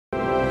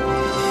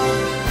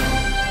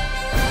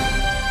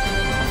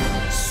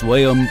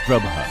Swayam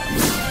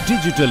Prabha.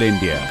 Digital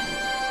India.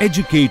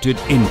 Educated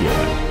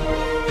India.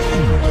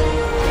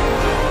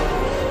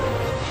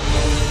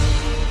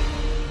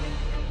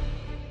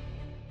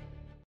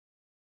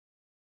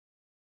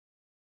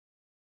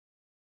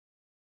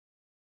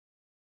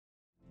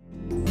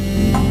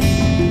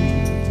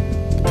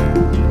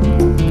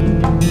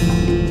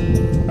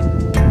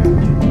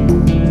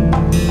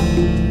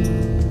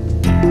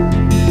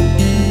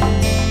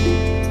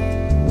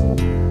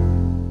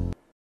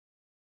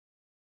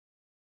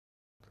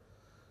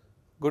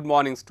 Good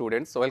morning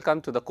students, welcome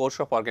to the course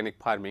of organic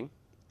farming.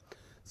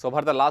 So,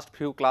 over the last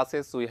few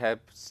classes we have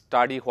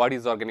studied what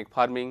is organic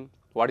farming,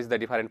 what is the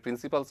different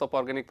principles of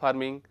organic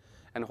farming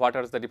and what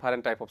are the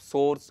different type of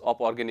source of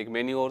organic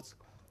manures,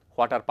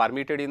 what are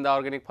permitted in the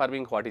organic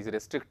farming, what is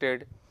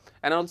restricted,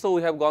 and also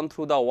we have gone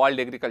through the world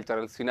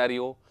agricultural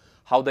scenario,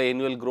 how the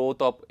annual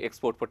growth of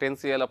export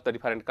potential of the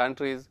different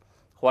countries,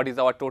 what is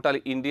our total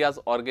India's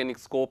organic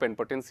scope and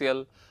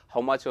potential,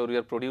 how much we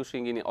are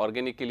producing in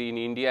organically in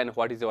India and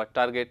what is our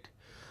target.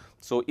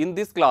 So, in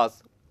this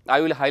class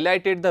I will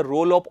highlighted the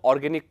role of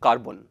organic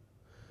carbon.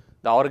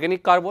 The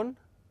organic carbon,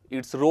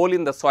 its role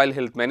in the soil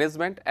health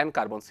management and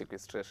carbon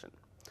sequestration.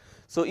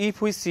 So,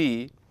 if we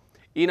see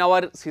in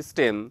our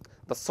system,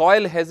 the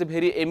soil has a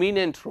very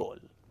eminent role.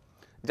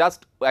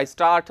 Just I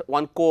start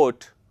one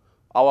quote,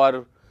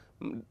 our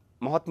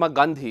Mahatma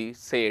Gandhi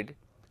said,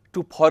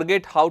 to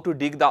forget how to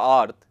dig the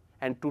earth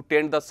and to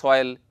tend the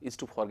soil is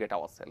to forget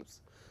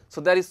ourselves.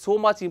 So, there is so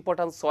much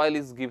importance soil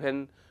is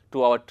given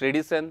to our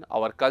tradition,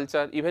 our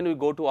culture, even we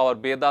go to our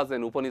Vedas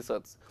and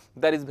Upanishads,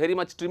 there is very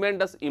much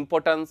tremendous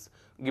importance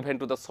given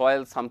to the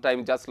soil.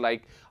 Sometimes just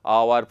like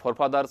our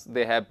forefathers,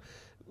 they have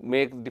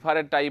made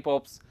different type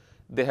of,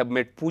 they have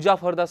made puja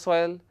for the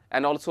soil,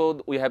 and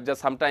also we have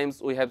just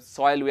sometimes we have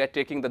soil, we are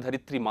taking the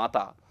Dharitri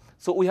Mata.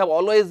 So, we have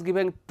always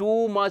given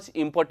too much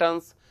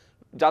importance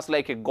just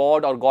like a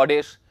god or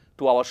goddess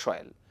to our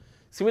soil.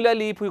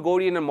 Similarly, if we go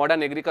in a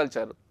modern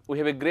agriculture, we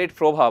have a great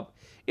proverb,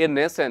 a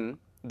nation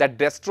that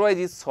destroys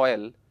its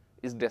soil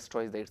is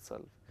destroys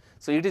itself.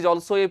 So, it is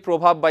also a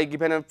proverb by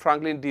given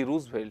Franklin D.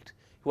 Roosevelt,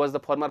 who was the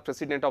former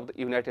president of the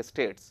United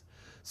States.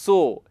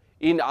 So,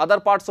 in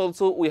other parts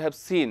also we have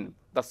seen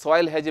the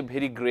soil has a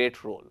very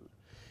great role.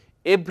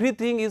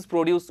 Everything is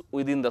produced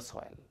within the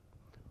soil.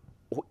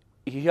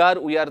 Here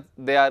we are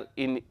there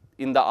in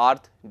the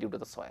earth due to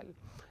the soil.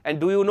 And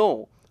do you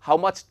know how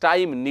much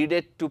time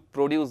needed to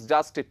produce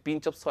just a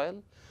pinch of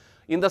soil?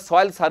 In the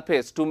soil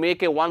surface, to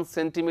make a 1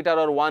 centimeter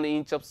or 1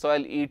 inch of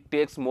soil, it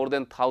takes more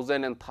than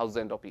thousands and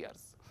thousands of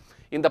years.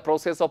 In the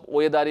process of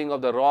weathering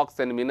of the rocks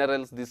and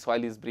minerals, this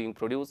soil is being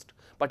produced,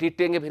 but it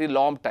takes a very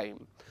long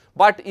time.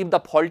 But if the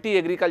faulty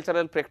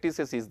agricultural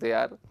practices is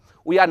there,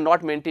 we are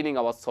not maintaining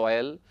our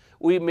soil,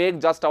 we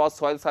make just our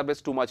soil surface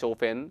too much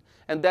open,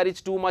 and there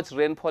is too much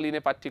rainfall in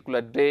a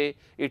particular day,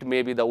 it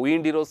may be the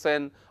wind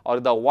erosion or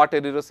the water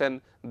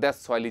erosion, that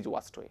soil is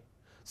washed away.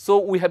 So,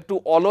 we have to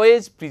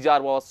always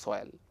preserve our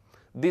soil.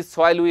 This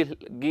soil will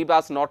give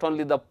us not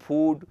only the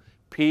food,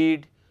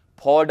 feed,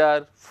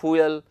 fodder,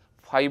 fuel,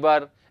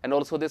 fiber, and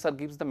also this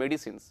gives the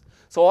medicines.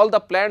 So, all the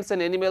plants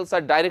and animals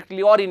are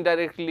directly or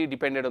indirectly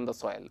dependent on the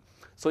soil.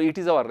 So, it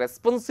is our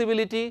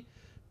responsibility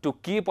to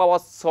keep our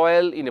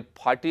soil in a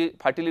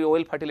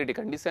fertility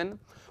condition.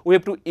 We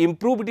have to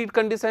improve its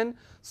condition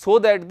so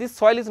that this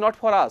soil is not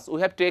for us.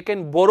 We have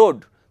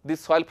borrowed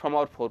this soil from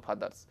our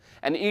forefathers,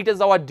 and it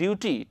is our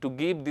duty to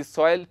give this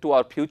soil to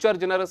our future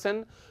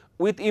generation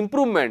with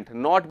improvement,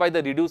 not by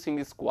the reducing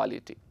its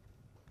quality.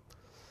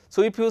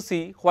 So, if you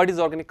see what is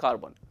organic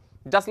carbon,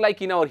 just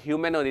like in our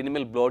human or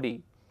animal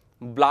body,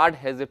 blood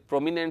has a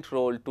prominent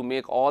role to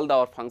make all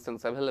our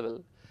functions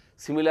available.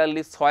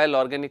 Similarly, soil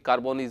organic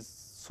carbon is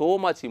so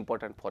much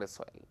important for a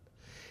soil.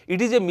 It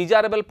is a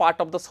measurable part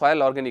of the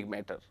soil organic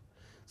matter.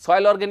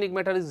 Soil organic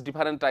matter is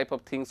different type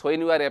of things.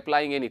 When we are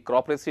applying any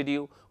crop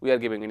residue, we are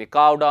giving any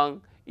cow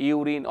dung,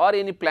 urine or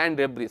any plant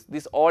debris,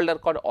 this all are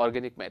called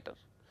organic matter.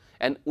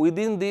 And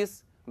within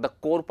this, the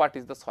core part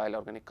is the soil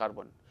organic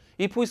carbon.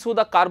 If we show,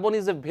 the carbon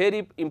is a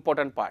very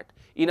important part.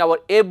 In our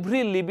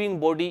every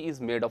living body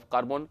is made of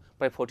carbon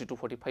by 40 to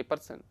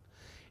 45%.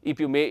 If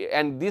you may,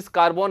 and this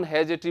carbon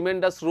has a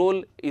tremendous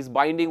role, is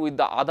binding with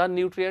the other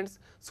nutrients,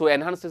 so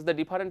enhances the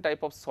different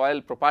type of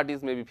soil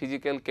properties, maybe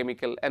physical,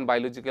 chemical and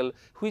biological,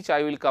 which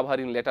I will cover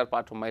in later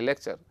part of my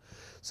lecture.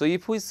 So,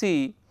 if we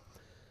see,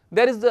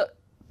 there is the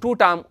two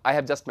terms I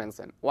have just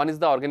mentioned, one is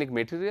the organic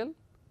material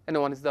and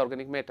one is the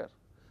organic matter.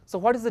 So,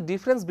 what is the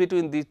difference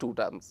between these two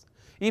terms?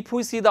 If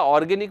we see the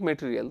organic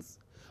materials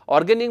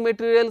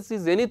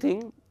is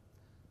anything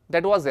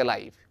that was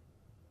alive.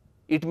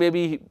 It may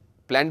be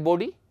plant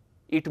body,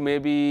 it may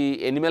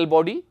be animal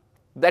body,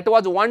 that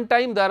was one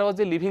time there was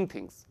a living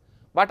things,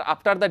 but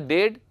after the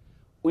dead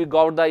we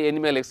got the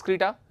animal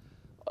excreta,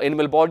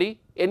 animal body,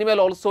 animal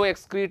also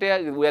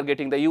excreta, we are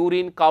getting the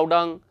urine, cow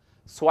dung,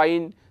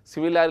 swine,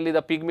 similarly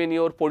the pig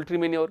manure, poultry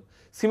manure.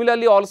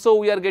 Similarly, also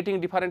we are getting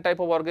different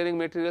type of organic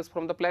materials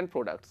from the plant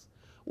products.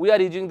 We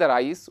are using the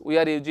rice, we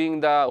are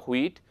using the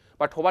wheat,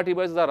 but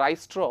whatever is the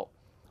rice straw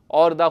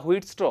or the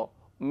wheat straw,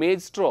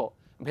 maize straw,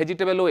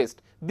 vegetable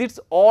waste, these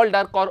all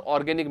are called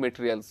organic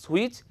materials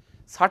which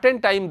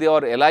certain time they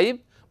are alive,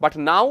 but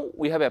now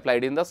we have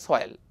applied in the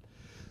soil.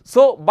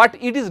 So, but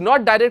it is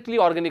not directly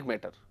organic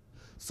matter.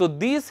 So,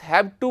 these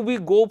have to be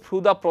go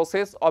through the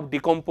process of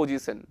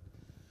decomposition.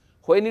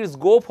 When it is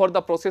go for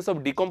the process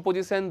of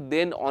decomposition,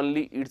 then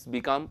only it's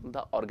become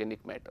the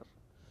organic matter.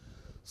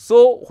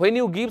 So, when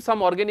you give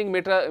some organic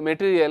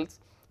materials,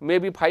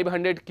 maybe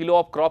 500 kilo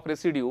of crop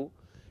residue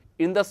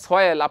in the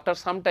soil, after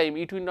some time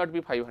it will not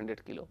be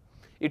 500 kilo.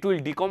 It will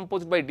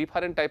decompose by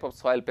different type of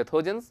soil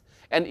pathogens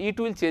and it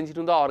will change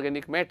into the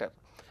organic matter,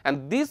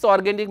 and this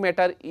organic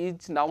matter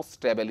is now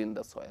stable in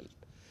the soil.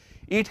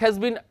 It has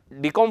been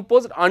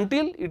decomposed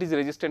until it is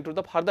resistant to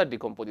the further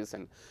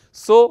decomposition.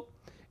 So,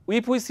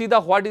 if we see the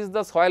what is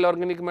the soil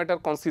organic matter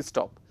consist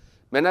of,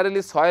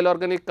 minerally soil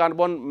organic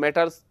carbon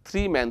matters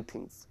three main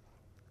things: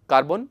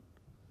 carbon,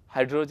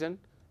 hydrogen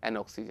and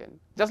oxygen.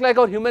 Just like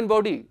our human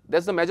body, that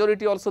is the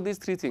majority also these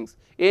three things.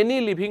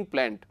 Any living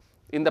plant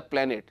in the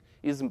planet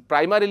is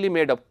primarily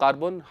made of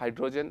carbon,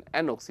 hydrogen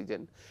and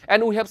oxygen,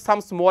 and we have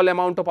some small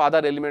amount of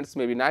other elements,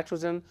 maybe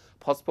nitrogen,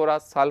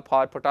 phosphorus,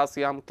 sulfur,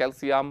 potassium,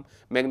 calcium,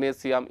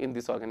 magnesium in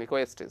this organic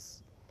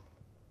wastes.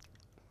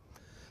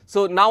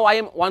 So, now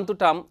I want to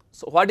term,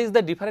 so what is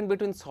the difference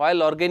between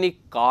soil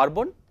organic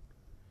carbon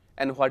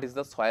and what is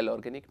the soil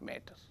organic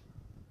matter?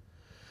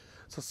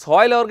 So,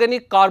 soil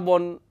organic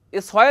carbon,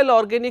 a soil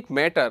organic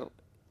matter,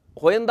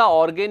 when the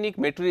organic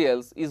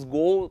materials is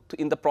go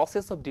in the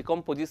process of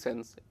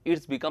decompositions,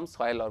 it becomes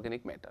soil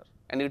organic matter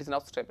and it is now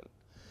stable.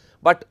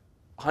 But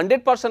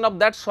 100% of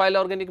that soil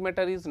organic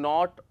matter is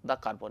not the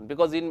carbon,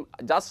 because in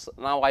just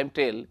now I am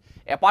tell,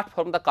 apart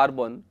from the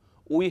carbon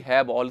we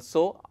have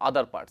also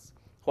other parts.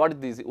 What is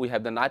this? We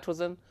have the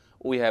nitrogen,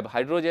 we have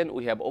hydrogen,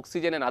 we have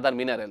oxygen and other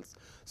minerals.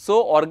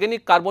 So,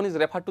 organic carbon is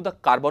referred to the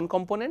carbon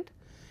component,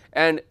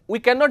 and we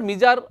cannot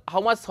measure how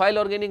much soil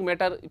organic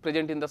matter is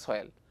present in the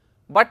soil,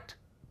 but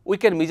we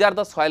can measure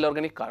the soil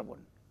organic carbon,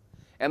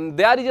 and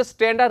there is a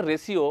standard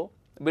ratio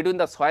between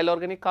the soil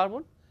organic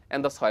carbon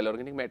and the soil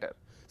organic matter.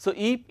 So,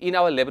 if in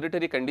our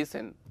laboratory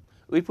condition,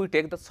 if we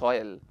take the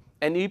soil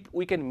and if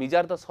we can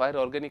measure the soil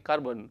organic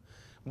carbon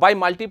by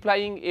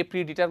multiplying a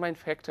predetermined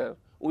factor,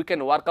 we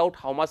can work out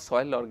how much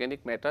soil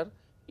organic matter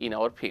in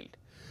our field.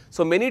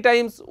 So, many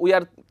times we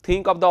are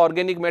think of the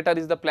organic matter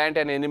is the plant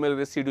and animal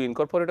residue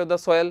incorporated the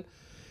soil.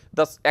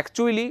 Thus,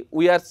 actually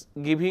we are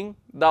giving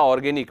the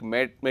organic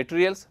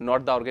materials,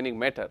 not the organic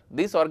matter.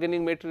 This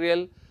organic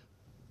material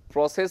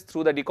process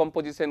through the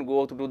decomposition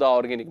go to the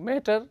organic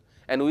matter,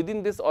 and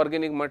within this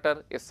organic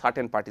matter a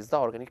certain part is the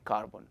organic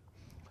carbon.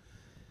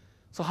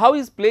 So, how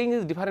is playing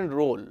his different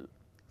role?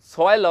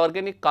 Soil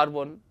organic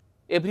carbon,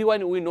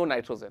 everyone we know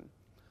nitrogen.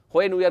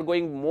 When we are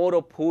going more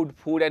of food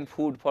for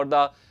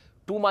the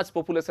too much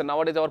population,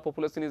 nowadays our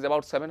population is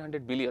about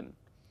 700 billion.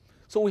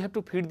 So, we have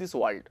to feed this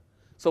world.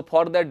 So,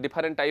 for that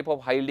different type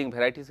of high yielding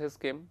varieties has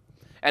came,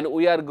 and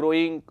we are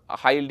growing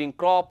high yielding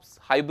crops,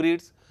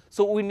 hybrids.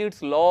 So, we need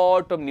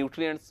lot of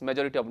nutrients,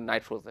 majority of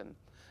nitrogen.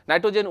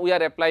 Nitrogen we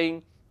are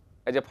applying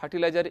as a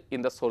fertilizer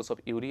in the source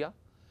of urea,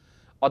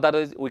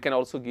 otherwise we can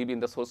also give in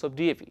the source of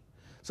DAP.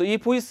 So,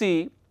 if we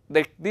see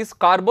that this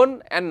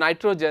carbon and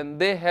nitrogen,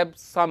 they have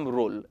some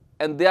role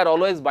and they are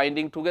always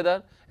binding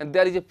together, and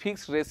there is a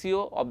fixed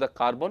ratio of the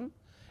carbon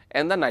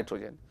and the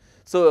nitrogen.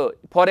 So,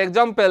 for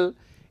example,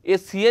 a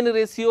CN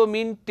ratio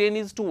mean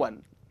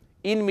 10:1.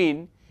 In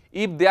mean,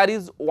 if there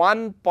is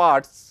 1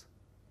 parts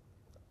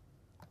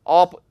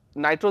of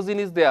nitrogen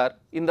is there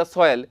in the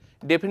soil,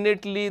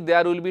 definitely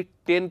there will be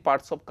 10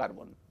 parts of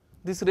carbon.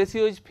 This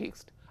ratio is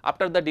fixed.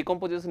 After the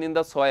decomposition in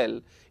the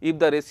soil, if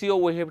the ratio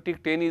we have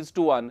take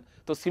 10:1,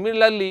 so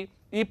similarly,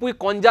 if we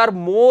conserve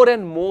more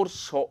and more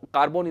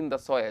carbon in the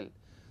soil,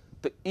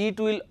 it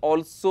will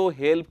also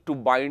help to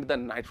bind the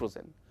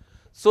nitrogen.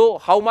 So,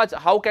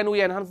 how can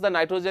we enhance the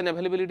nitrogen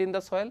availability in the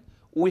soil?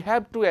 We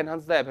have to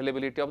enhance the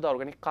availability of the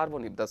organic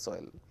carbon in the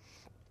soil.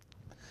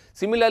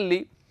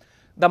 Similarly,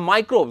 the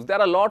microbes, there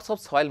are lots of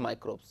soil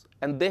microbes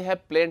and they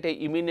have played an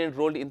eminent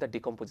role in the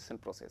decomposition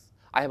process.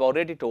 I have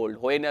already told,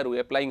 when are we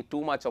applying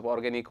too much of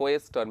organic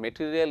waste or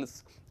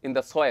materials in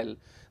the soil,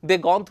 they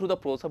gone through the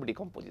process of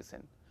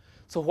decomposition.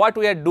 So, what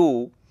we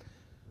do,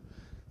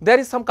 there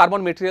is some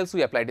carbon materials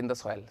we applied in the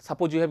soil.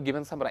 Suppose you have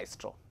given some rice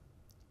straw.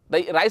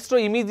 The rice straw,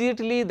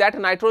 immediately that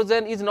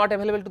nitrogen is not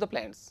available to the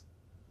plants.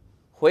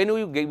 When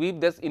we give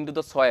this into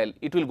the soil,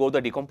 it will go the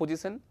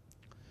decomposition.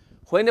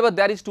 Whenever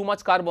there is too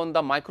much carbon,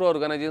 the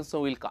microorganisms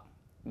will come,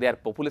 their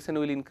population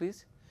will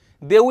increase.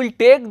 They will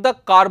take the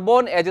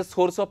carbon as a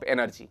source of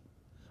energy,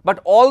 but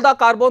all the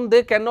carbon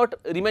they cannot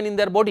remain in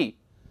their body.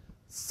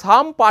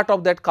 Some part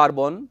of that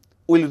carbon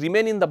will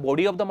remain in the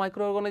body of the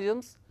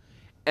microorganisms,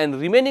 and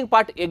remaining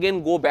part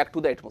again go back to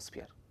the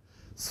atmosphere.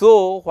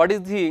 So, what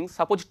is the thing?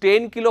 Suppose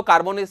 10 kilo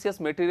carbonaceous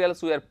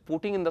materials we are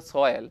putting in the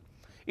soil,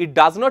 it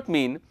does not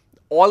mean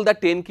all the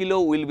 10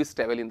 kilo will be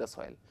stable in the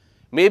soil.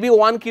 Maybe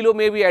 1 kilo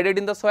may be added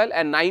in the soil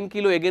and 9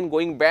 kilo again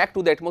going back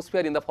to the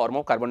atmosphere in the form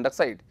of carbon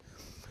dioxide.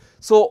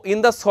 So,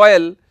 in the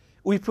soil,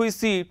 if we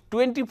see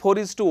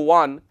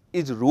 24:1,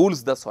 is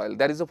rules the soil,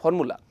 there is a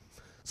formula.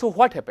 So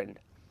what happened?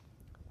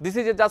 This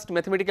is a just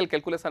mathematical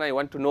calculation I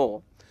want to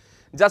know.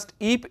 Just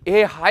if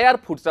a higher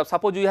foodstuff,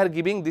 suppose we are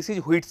giving this is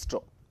wheat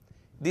straw,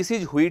 this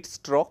is wheat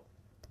straw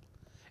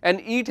and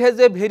it has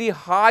a very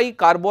high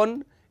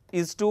carbon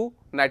is to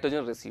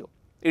nitrogen ratio,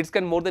 it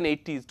can more than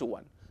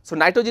 80:1. So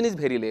nitrogen is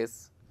very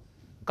less,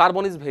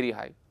 carbon is very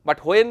high,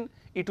 but when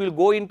it will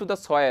go into the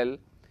soil,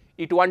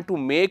 it want to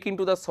make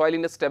into the soil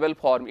in a stable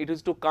form, it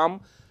is to come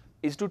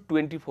is to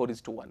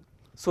 24:1.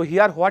 So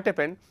here what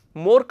happened,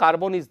 more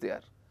carbon is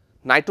there,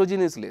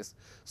 nitrogen is less.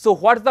 So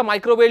what does the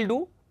microbe will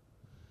do?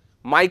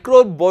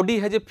 Microbe body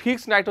has a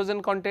fixed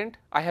nitrogen content,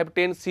 I have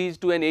 10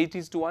 CH2 and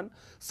 8:1.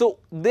 So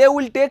they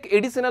will take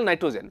additional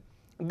nitrogen,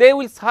 they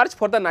will search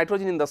for the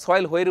nitrogen in the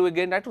soil where we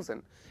get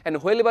nitrogen,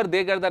 and wherever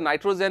they get the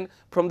nitrogen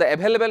from the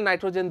available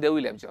nitrogen they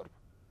will absorb.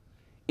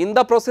 In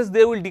the process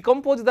they will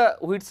decompose the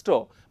wheat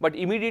straw, but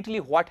immediately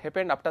what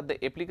happened after the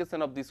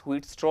application of this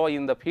wheat straw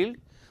in the field,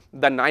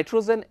 the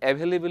nitrogen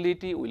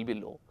availability will be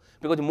low,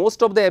 because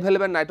most of the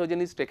available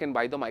nitrogen is taken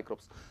by the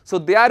microbes. So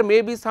there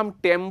may be some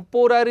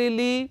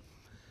temporarily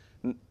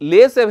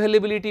less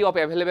availability of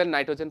available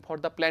nitrogen for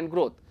the plant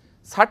growth.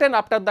 Certain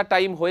after the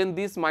time when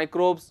these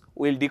microbes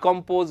will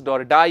decompose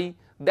or die,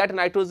 that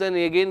nitrogen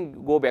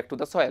again go back to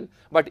the soil,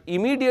 but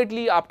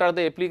immediately after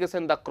the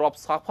application the crop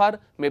suffer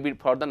maybe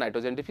for the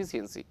nitrogen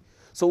deficiency.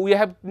 So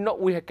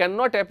we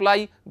cannot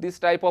apply this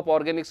type of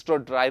organic straw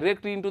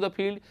directly into the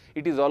field,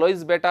 it is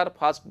always better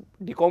first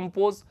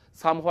decompose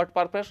somewhat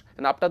purpose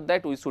and after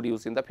that we should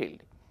use in the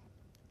field.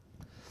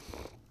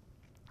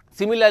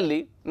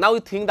 Similarly, now we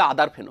think the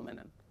other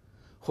phenomenon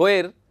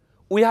where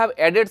we have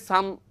added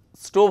some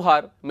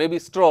stover, maybe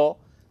straw,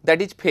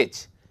 that is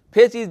fetch.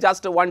 Fetch is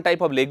just one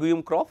type of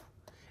legume crop,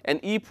 and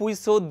if we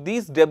show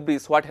these debris,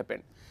 what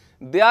happened?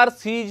 Their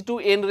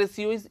CH2N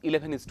ratio is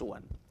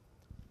 11:1.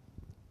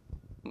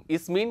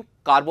 It means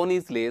carbon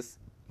is less,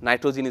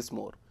 nitrogen is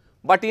more.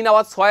 But in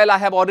our soil I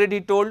have already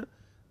told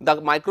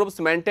the microbes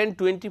maintain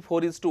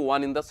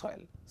 24:1 in the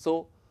soil.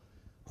 So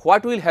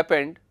what will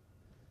happen?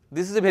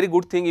 This is a very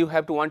good thing you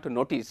have to want to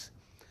notice.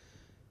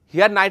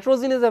 Here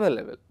nitrogen is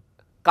available,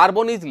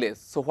 carbon is less.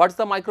 So what's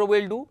the microbe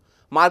will do?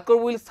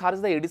 Microbe will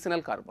search the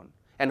additional carbon,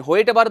 and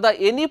whatever the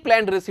any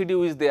plant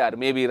residue is there,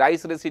 maybe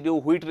rice residue,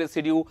 wheat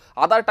residue,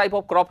 other type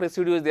of crop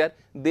residue is there,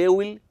 they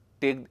will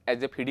take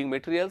as a feeding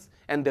materials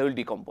and they will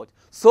decompose.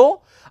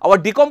 So our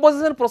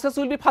decomposition process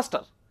will be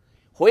faster.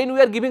 When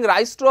we are giving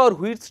rice straw or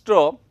wheat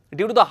straw,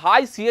 due to the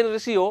high CN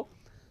ratio,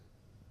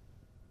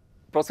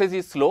 process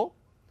is slow,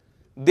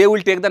 they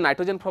will take the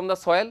nitrogen from the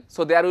soil.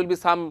 So there will be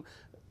some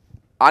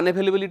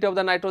unavailability of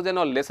the nitrogen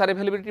or lesser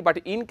availability, but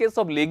in case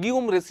of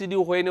legume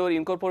residue when you are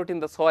incorporating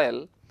the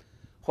soil,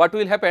 what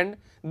will happen?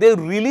 They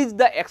release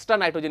the extra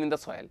nitrogen in the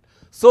soil.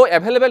 So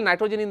available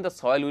nitrogen in the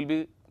soil will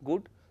be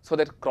good, so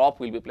that crop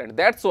will be planted.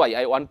 That's why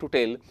I want to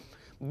tell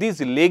these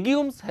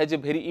legumes has a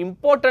very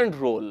important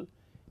role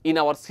in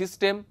our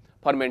system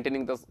for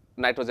maintaining the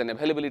nitrogen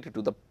availability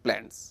to the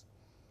plants.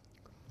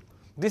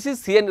 This is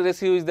CN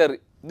ratio is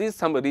this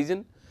some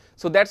region.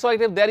 So that's why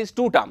there is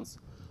two terms.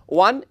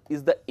 One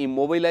is the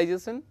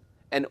immobilization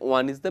and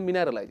one is the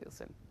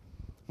mineralization.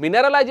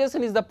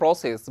 Mineralization is the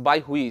process by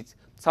which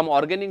some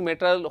organic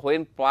material,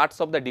 when parts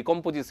of the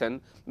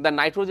decomposition, the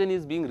nitrogen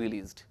is being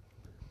released.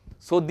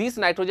 So this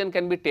nitrogen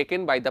can be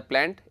taken by the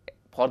plant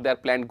for their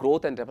plant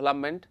growth and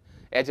development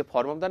as a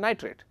form of the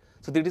nitrate.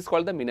 So this is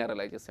called the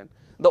mineralization.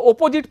 The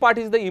opposite part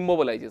is the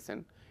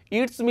immobilization.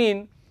 It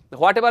means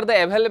whatever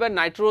the available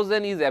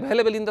nitrogen is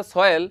available in the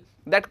soil,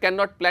 that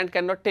plant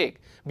cannot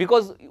take,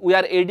 because we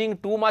are adding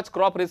too much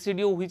crop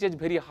residue which is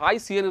very high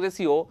CN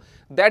ratio,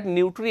 that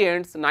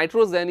nutrients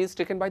nitrogen is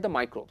taken by the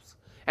microbes,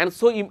 and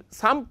so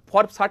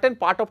for certain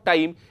part of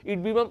time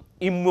it become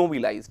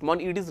immobilized,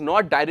 means it is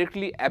not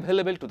directly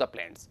available to the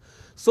plants.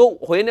 So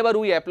whenever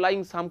we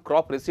applying some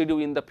crop residue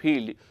in the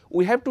field,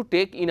 we have to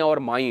take in our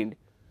mind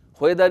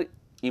whether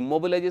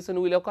immobilization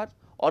will occur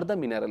or the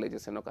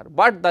mineralization occur,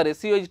 but the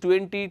ratio is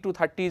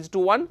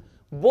 20:30:1.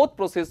 Both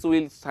processes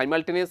will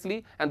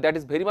simultaneously, and that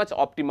is very much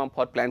optimum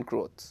for plant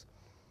growth.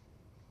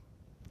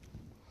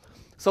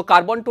 So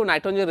carbon to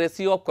nitrogen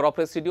ratio of crop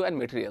residue and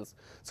materials.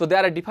 So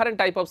there are different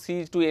type of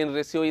CH2N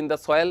ratio in the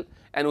soil,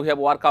 and we have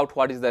worked out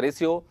what is the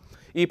ratio.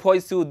 If I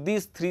see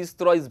these three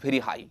straw is very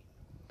high,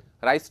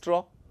 rice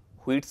straw,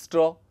 wheat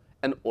straw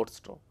and oat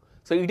straw.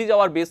 So it is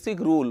our basic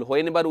rule,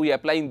 whenever we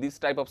applying this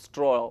type of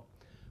straw,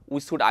 we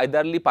should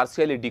eitherly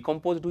partially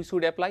decomposed we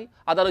should apply,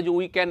 otherwise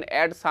we can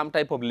add some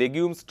type of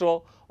legume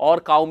straw or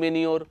cow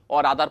manure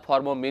or other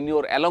form of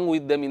manure along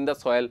with them in the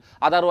soil,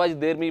 otherwise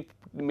there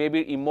may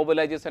be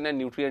immobilization and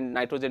nutrient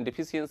nitrogen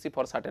deficiency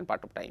for certain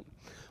part of time.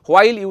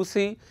 While you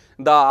see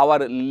our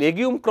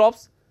legume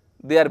crops,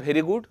 they are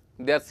very good,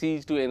 their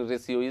CH2N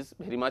ratio is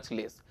very much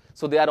less.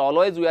 So they are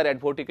always, we are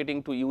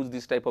advocating to use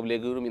this type of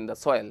legume in the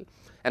soil,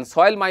 and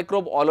soil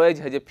microbe always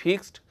has a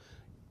fixed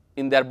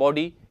in their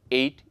body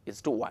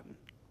 8:1.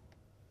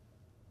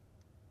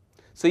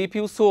 So if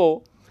you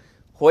show,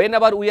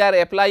 whenever we are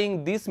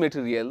applying these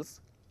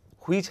materials,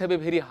 which have a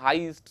very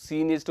high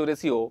C/N/H2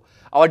 ratio,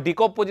 our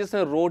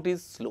decomposition rate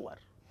is slower.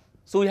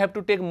 So, we have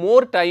to take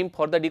more time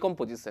for the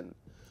decomposition.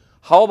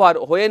 However,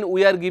 when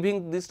we are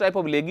giving this type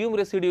of legume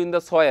residue in the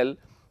soil,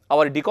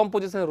 our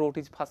decomposition rate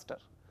is faster.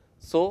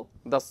 So,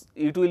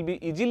 it will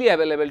be easily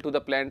available to the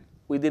plant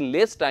within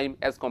less time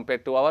as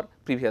compared to our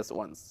previous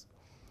ones.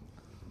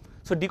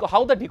 So,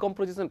 how the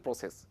decomposition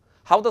process,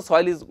 how the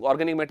soil is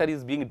organic matter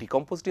is being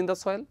decomposed in the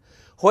soil.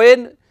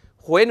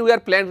 When we are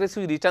plant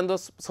residue reach on the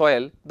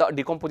soil, the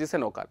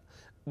decomposition occur.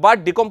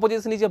 But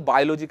decomposition is a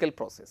biological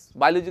process.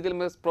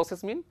 Biological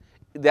process means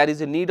there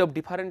is a need of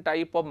different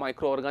type of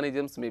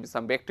microorganisms, maybe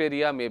some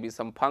bacteria, maybe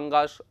some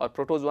fungus or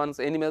protozoans,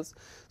 animals.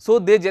 So,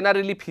 they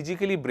generally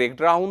physically break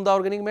down the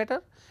organic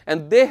matter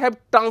and they have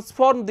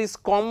transformed these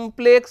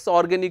complex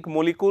organic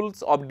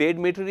molecules of dead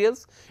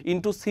materials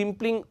into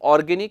simply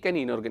organic and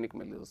inorganic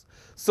molecules.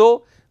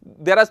 So,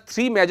 there are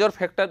three major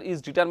factors is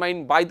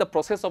determined by the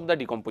process of the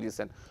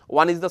decomposition.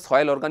 One is the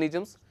soil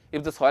organisms.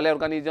 If the soil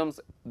organisms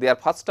they are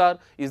faster,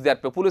 if their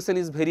population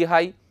is very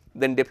high,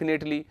 then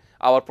definitely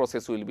our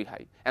process will be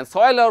high. And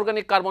soil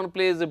organic carbon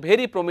plays a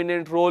very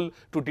prominent role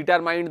to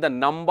determine the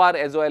number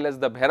as well as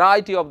the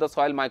variety of the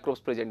soil microbes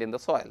present in the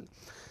soil.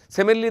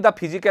 Similarly, the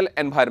physical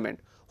environment,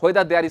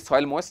 whether there is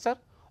soil moisture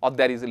or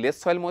there is less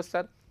soil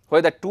moisture,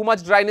 whether too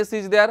much dryness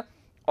is there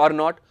or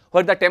not,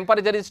 whether the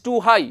temperature is too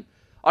high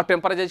or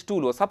temperature is too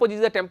low. Suppose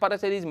if the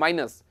temperature is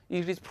minus,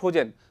 if it is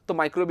frozen, so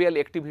microbial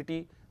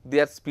activity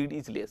their speed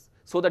is less.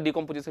 So, the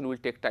decomposition will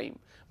take time,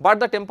 but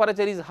the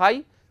temperature is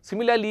high.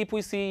 Similarly, if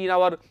we see in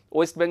our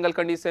West Bengal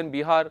condition,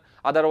 Bihar,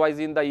 otherwise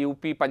in the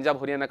UP, Punjab,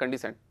 Haryana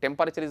condition,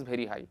 temperature is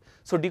very high.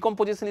 So,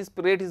 decomposition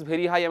rate is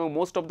very high and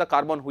most of the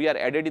carbon we are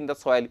added in the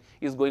soil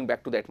is going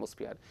back to the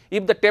atmosphere.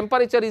 If the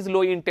temperature is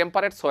low in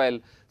temperate soil,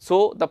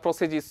 so the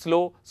process is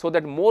slow, so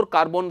that more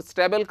carbon,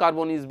 stable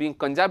carbon is being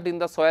conserved in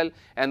the soil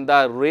and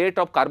the rate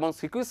of carbon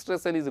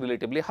sequestration is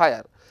relatively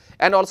higher.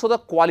 And also the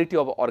quality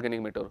of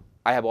organic matter.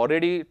 I have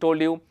already told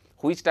you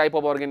which type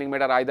of organic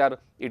matter, either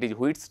it is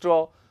wheat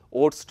straw,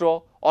 oat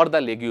straw or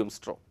the legume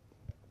straw.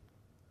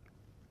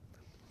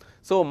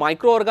 So,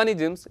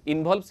 microorganisms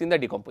involves in the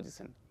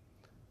decomposition.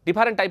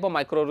 Different type of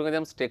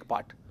microorganisms take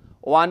part.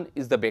 One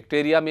is the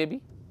bacteria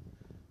maybe,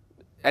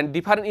 and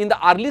different in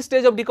the early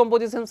stage of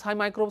decomposition some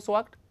microbes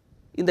worked.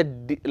 In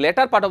the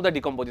later part of the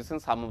decomposition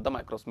some of the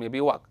microbes may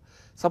be work.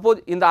 Suppose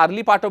in the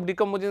early part of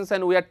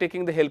decomposition we are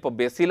taking the help of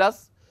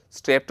Bacillus,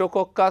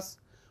 Streptococcus,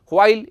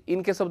 while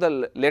in case of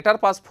the later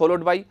part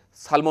followed by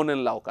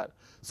Salmonella occur.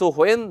 So,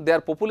 when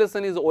their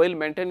population is well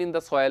maintained in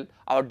the soil,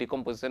 our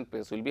decomposition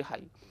pace will be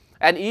high.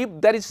 And if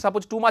there is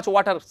suppose too much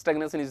water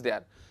stagnation is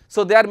there,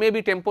 so there may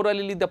be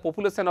temporarily the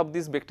population of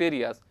these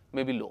bacteria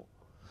may be low.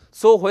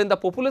 So, when the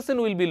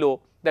population will be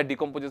low, the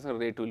decomposition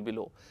rate will be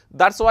low.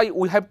 That is why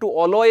we have to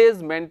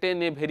always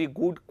maintain a very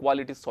good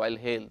quality soil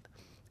health.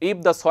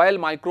 If the soil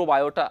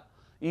microbiota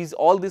is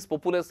all this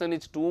population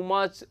is too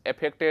much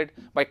affected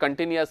by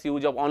continuous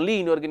use of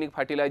only inorganic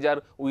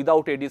fertilizer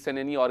without addition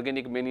any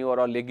organic manure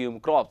or legume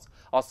crops,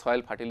 or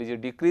soil fertility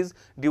decrease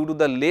due to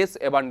the less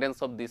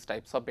abundance of these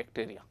types of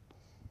bacteria.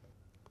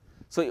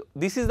 So,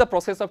 this is the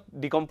process of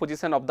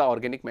decomposition of the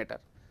organic matter.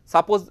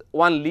 Suppose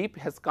one leaf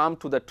has come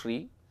to the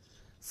tree,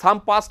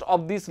 some part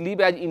of this leaf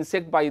as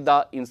insect by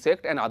the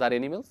insect and other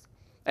animals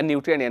and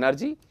nutrient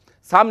energy,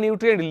 some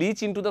nutrient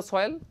leach into the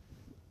soil,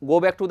 go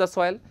back to the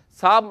soil,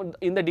 some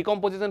in the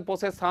decomposition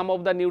process some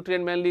of the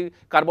nutrient mainly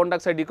carbon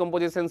dioxide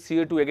decomposition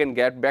CO2 again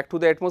get back to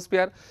the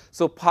atmosphere.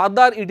 So,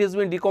 further it is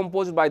being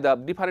decomposed by the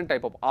different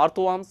type of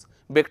earthworms,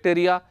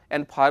 bacteria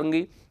and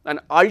fungi, and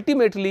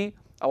ultimately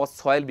our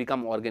soil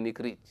become organic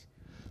rich.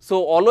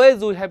 So, always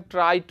we have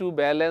tried to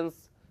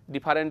balance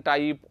different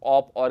type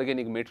of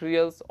organic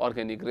materials,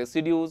 organic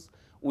residues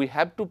we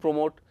have to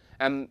promote,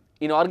 and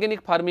in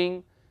organic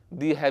farming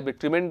they have a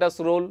tremendous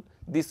role.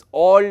 This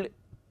all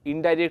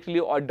indirectly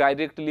or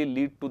directly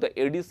lead to the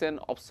addition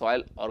of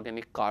soil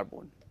organic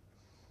carbon.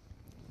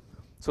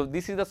 So,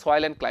 this is the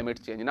soil and climate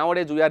change.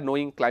 Nowadays, we are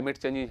knowing climate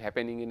change is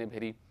happening in a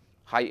very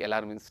high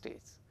alarming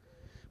stage.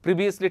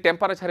 Previously,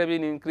 temperature has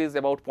been increased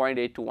about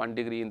 0.8 to 1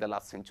 degree in the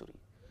last century.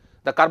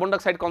 The carbon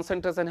dioxide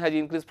concentration has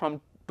increased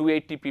from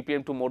 280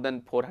 ppm to more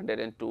than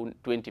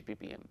 420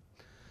 ppm.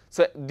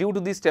 So, due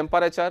to this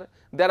temperature,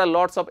 there are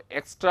lots of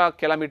extra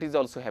calamities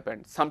also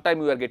happened.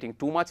 Sometimes we are getting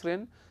too much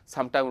rain,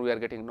 sometimes we are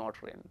getting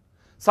not rain.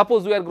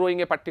 Suppose we are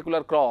growing a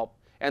particular crop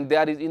and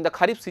there is in the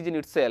Kharif season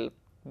itself,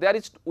 there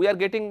is we are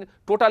getting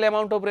total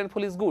amount of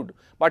rainfall is good,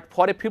 but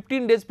for a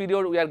 15 days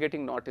period we are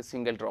getting not a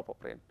single drop of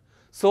rain.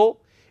 So,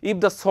 if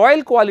the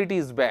soil quality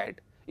is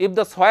bad, if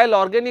the soil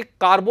organic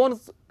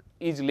carbons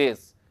is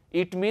less,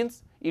 it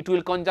means it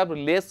will conserve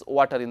less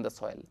water in the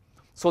soil.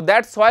 So,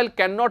 that soil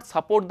cannot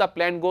support the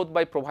plant growth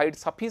by provide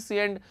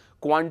sufficient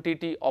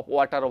quantity of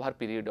water over a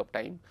period of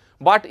time.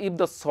 But if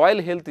the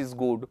soil health is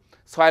good,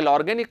 soil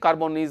organic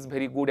carbon is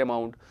very good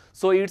amount,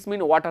 so it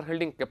means water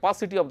holding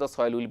capacity of the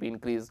soil will be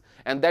increased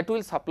and that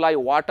will supply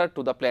water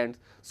to the plants,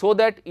 so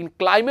that in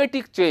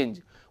climatic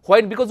change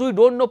Why? Because we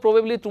don't know,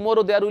 probably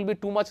tomorrow there will be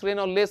too much rain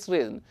or less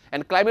rain,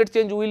 and climate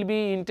change will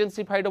be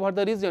intensified over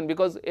the region,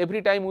 because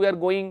every time we are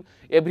going,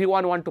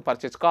 everyone want to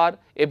purchase car,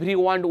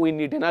 everyone we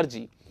need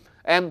energy.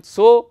 And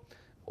so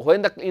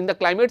when in the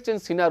climate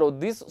change scenario,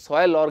 this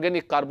soil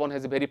organic carbon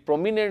has a very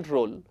prominent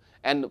role,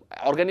 and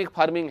organic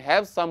farming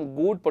have some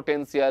good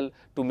potential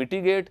to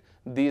mitigate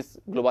this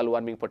global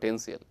warming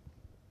potential.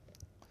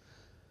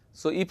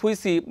 So if we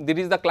see, this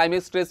is the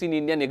climate stress in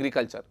Indian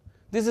agriculture.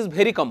 This is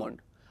very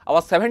common.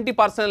 Our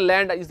 70%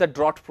 land is the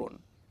drought prone.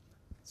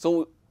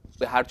 So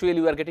actually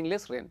we are getting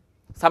less rain.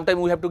 Sometimes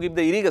we have to give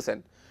the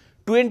irrigation.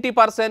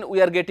 20% we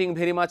are getting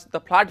very much the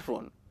flood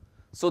prone.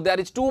 So there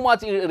is too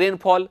much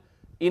rainfall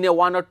in a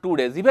 1 or 2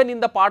 days. Even in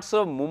the parts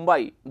of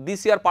Mumbai,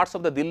 this year parts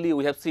of the Delhi,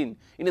 we have seen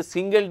in a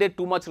single day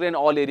too much rain,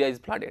 all area is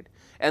flooded.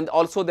 And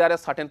also there are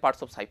certain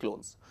parts of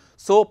cyclones.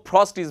 So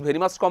frost is very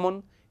much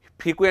common,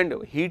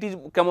 frequent heat is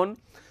common.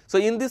 So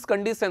in this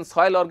condition,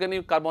 soil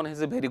organic carbon has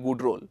a very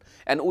good role,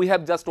 and we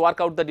have just worked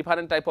out the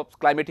different type of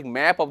climatic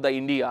map of the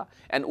India,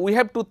 and we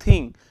have to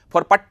think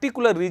for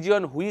particular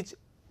region which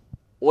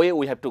way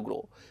we have to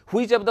grow,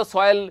 which of the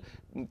soil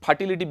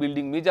fertility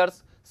building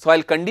measures,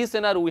 soil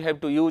conditioner we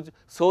have to use,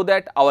 so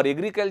that our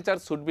agriculture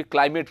should be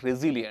climate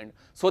resilient,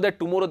 so that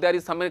tomorrow there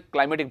is some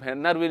climatic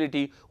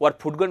vulnerability or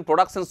food grain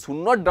production should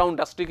not down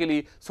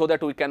drastically, so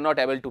that we cannot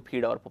able to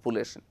feed our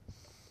population.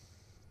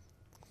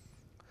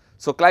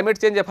 So climate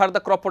change affects the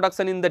crop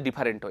production in the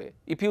different way.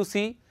 If you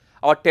see,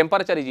 our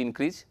temperature is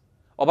increased,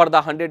 over the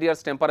 100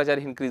 years temperature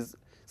increase.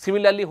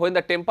 Similarly, when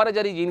the temperature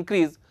is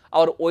increased,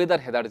 our weather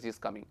hazards is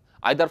coming,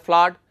 either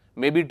flood,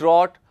 maybe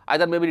drought,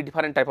 either maybe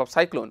different type of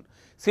cyclone.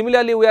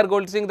 Similarly, we are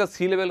going to see the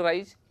sea level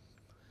rise.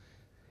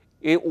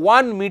 A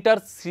 1 meter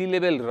sea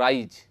level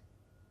rise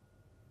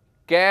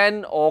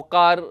can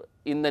occur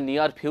in the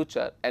near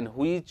future, and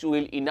which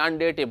will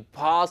inundate a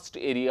vast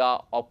area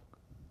of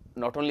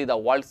not only the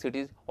world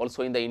cities,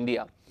 also in the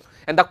India.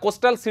 And the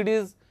coastal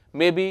cities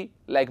may be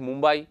like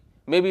Mumbai,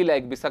 maybe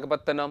like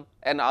Visakhapatnam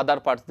and other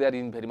parts, they are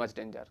in very much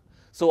danger.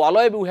 So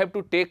always we have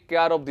to take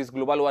care of this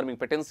global warming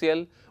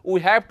potential.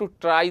 We have to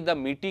try to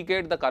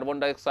mitigate the carbon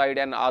dioxide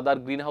and other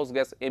greenhouse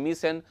gas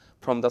emission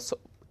from the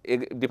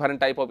different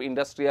type of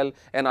industrial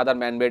and other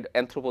man-made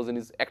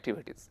anthropogenic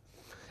activities.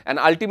 And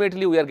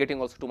ultimately we are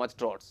getting also too much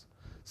droughts.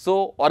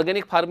 So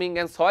organic farming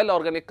and soil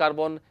organic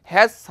carbon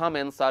has some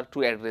answer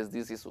to address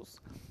these issues.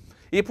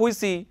 If we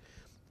see,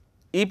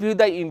 if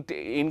the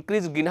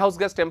increased greenhouse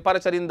gas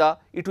temperature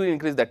it will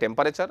increase the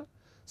temperature.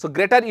 So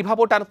greater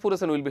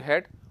evapotranspiration will be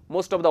had,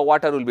 most of the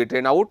water will be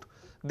drained out,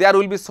 there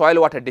will be soil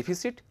water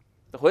deficit.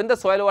 When the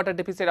soil water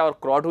deficit, our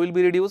crop will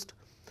be reduced,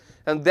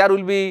 and there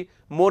will be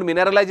more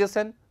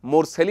mineralization,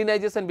 more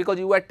salinization, because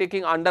you are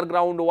taking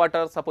underground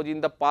water, suppose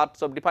in the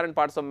parts of different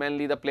parts of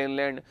mainly the plain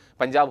land,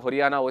 Punjab,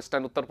 Haryana,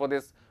 Western Uttar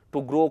Pradesh,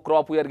 to grow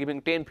crop we are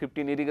giving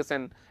 10-15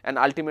 irrigation, and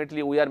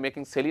ultimately we are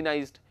making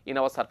salinized in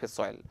our surface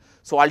soil.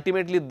 So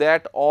ultimately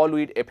that all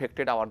will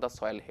affected our the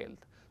soil health.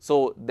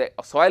 So the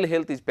soil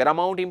health is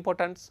paramount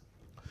importance.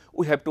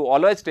 We have to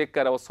always take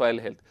care of soil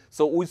health.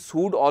 So we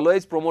should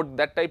always promote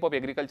that type of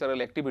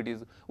agricultural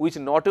activities which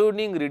not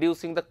only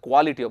reducing the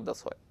quality of the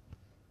soil.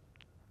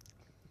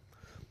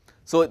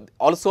 So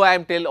also I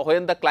am telling,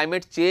 when the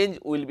climate change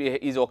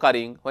is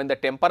occurring, when the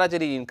temperature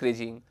is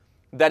increasing,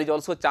 there is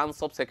also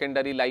chance of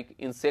secondary like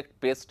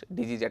insect, pest,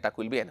 disease attack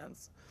will be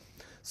enhanced.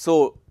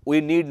 So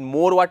we need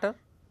more water,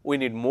 we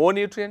need more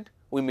nutrient,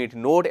 we need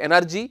more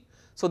energy.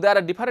 So there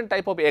are different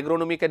type of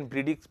agronomic and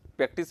breeding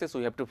practices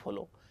we have to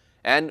follow,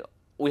 and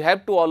we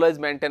have to always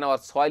maintain our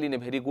soil in a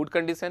very good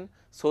condition,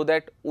 so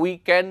that we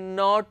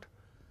cannot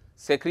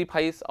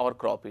sacrifice our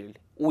crop yield.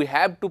 We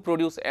have to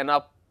produce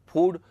enough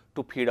food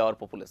to feed our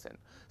population.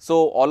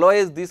 So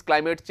always this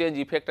climate change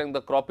effect on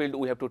the crop yield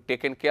we have to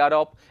taken care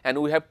of,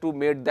 and we have to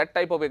make that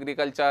type of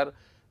agriculture,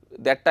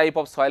 that type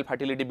of soil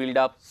fertility build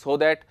up, so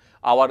that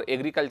our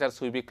agriculture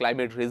should be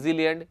climate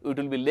resilient, it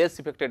will be less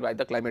affected by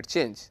the climate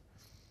change.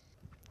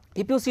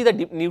 If you see the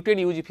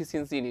nutrient use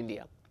efficiency in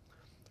India,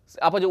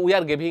 suppose we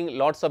are giving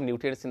lots of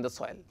nutrients in the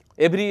soil.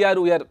 Every year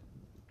we are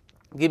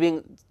giving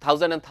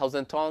 1000 and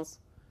 1000 tons,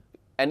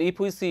 and if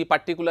we see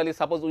particularly,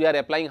 suppose we are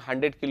applying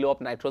 100 kilo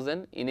of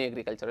nitrogen in an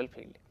agricultural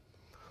field.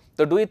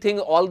 So do you think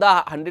all the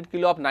 100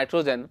 kilo of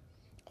nitrogen,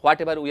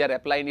 whatever we are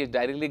applying, is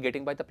directly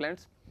getting by the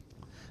plants?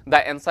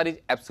 The answer is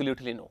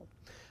absolutely no.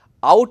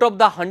 Out of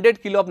the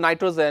 100 kilo of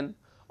nitrogen,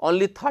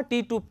 only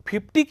 30 to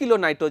 50 kilo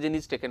nitrogen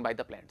is taken by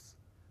the plants.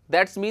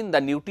 That means the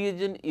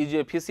nutrient use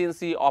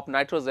efficiency of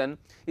nitrogen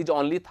is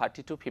only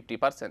 30 to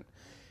 50%.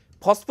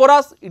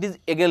 Phosphorus, it is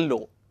again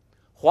low.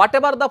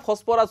 Whatever the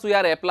phosphorus we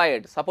are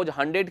applied, suppose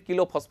 100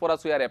 kilo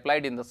phosphorus we are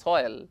applied in the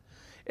soil,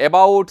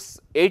 about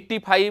 80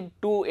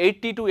 to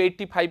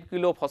 85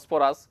 kilo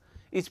phosphorus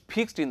is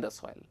fixed in the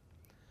soil.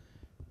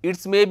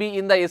 It may be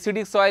in the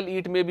acidic soil,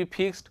 it may be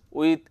fixed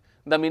with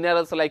the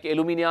minerals like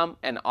aluminum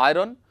and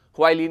iron,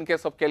 while in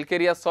case of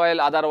calcareous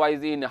soil,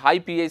 otherwise in high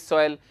pH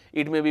soil,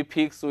 it may be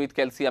fixed with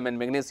calcium and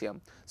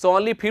magnesium. So,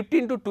 only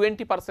 15 to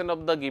 20%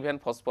 of the given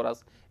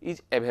phosphorus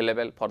is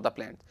available for the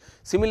plant.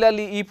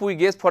 Similarly, if we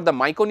guess for the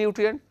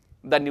micronutrient,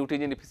 the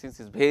nitrogen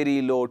efficiency is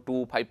very low,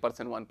 2, 5%,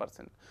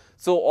 1%.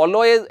 So,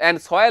 always,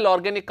 and soil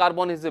organic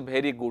carbon is a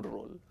very good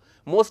role.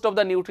 Most of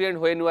the nutrient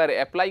when you are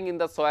applying in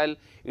the soil,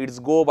 it's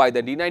go by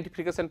the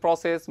denitrification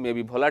process, may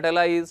be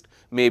volatilized,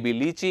 may be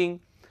leaching,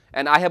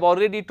 and I have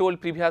already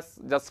told previous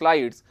just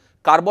slides,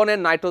 carbon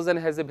and nitrogen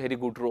has a very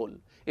good role.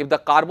 If the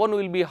carbon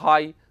will be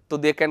high, so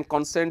they can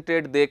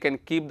concentrate, they can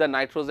keep the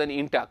nitrogen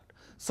intact.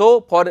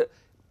 So, for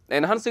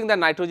enhancing the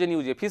nitrogen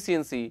use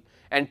efficiency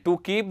and to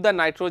keep the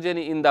nitrogen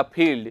in the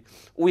field,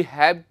 we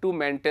have to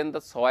maintain the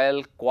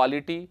soil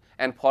quality,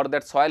 and for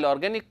that soil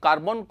organic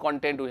carbon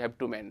content we have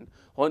to maintain.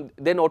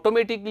 Then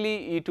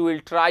automatically it will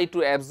try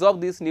to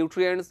absorb these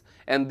nutrients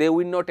and they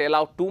will not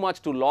allow too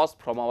much to loss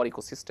from our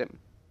ecosystem.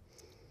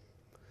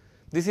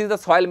 This is the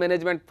soil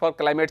management for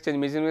climate change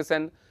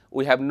mitigation.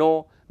 We have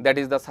know that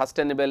is the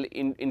sustainable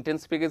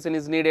intensification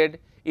is needed,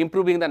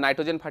 improving the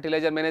nitrogen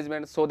fertilizer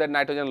management so that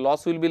nitrogen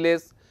loss will be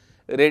less,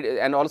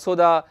 and also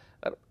the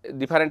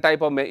different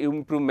type of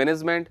improved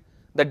management.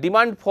 The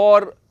demand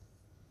for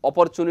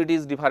opportunity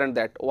is different,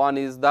 that one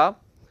is the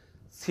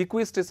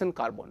sequestration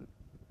carbon.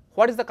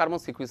 What is the carbon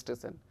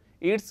sequestration?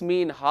 It's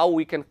mean how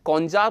we can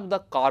conserve the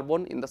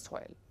carbon in the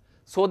soil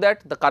so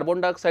that the carbon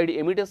dioxide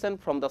emission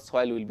from the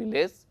soil will be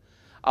less,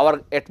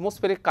 our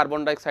atmospheric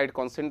carbon dioxide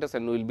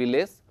concentration will be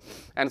less,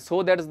 and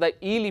so that the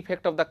ill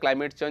effect of the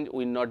climate change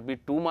will not be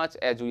too much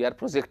as we are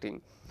projecting.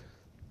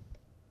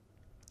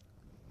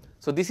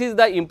 So, this is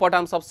the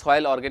importance of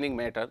soil organic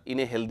matter in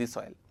a healthy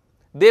soil.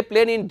 They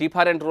play in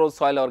different roles,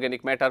 soil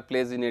organic matter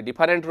plays in a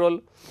different role.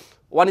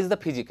 One is the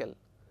physical.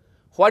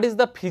 What is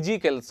the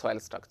physical soil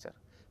structure?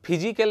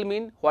 Physical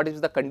mean what is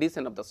the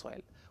condition of the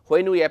soil.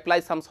 When we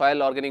apply some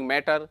soil organic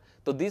matter,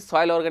 so this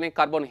soil organic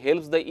carbon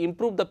helps the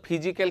improve the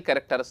physical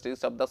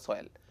characteristics of the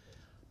soil.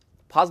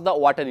 First, the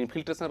water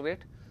infiltration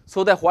rate,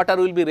 so the water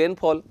will be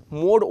rainfall,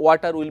 more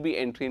water will be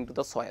entry into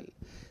the soil.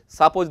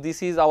 Suppose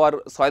this is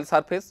our soil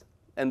surface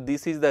and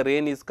this is the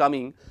rain is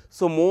coming,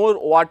 so more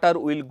water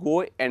will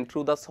go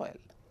into the soil.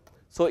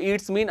 So,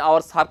 it means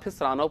our surface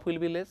runoff will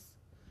be less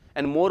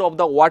and more of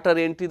the water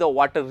entry, the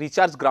water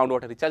recharge,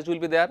 groundwater recharge will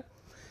be there.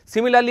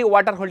 Similarly,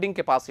 water holding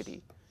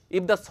capacity.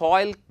 If the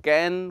soil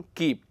can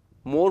keep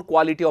more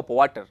quality of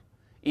water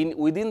in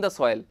within the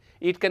soil,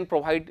 it can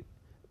provide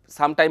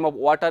some time of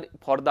water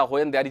for the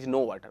when there is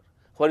no water,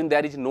 when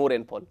there is no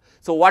rainfall.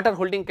 So, water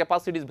holding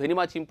capacity is very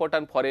much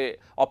important for a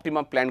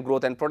optimum plant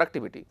growth and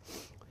productivity.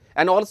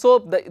 And also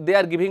they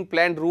are giving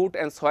plant root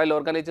and soil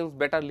organisms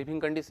better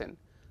living condition.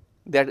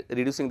 They are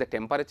reducing the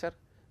temperature,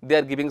 they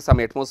are giving some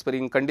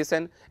atmospheric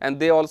condition, and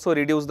they also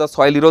reduce the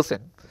soil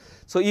erosion.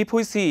 So, if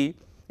we see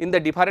in the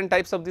different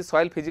types of the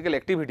soil physical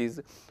activities,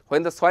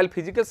 when the soil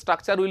physical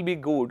structure will be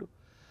good,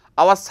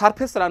 our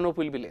surface runoff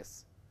will be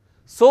less.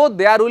 So,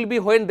 there will be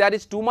when there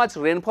is too much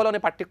rainfall on a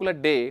particular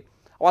day,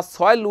 our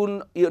soil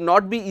will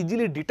not be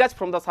easily detached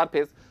from the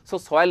surface. So,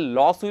 soil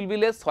loss will be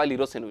less, soil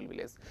erosion will be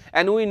less,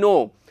 and we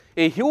know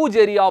a huge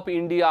area of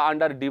India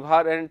under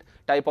different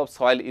type of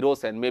soil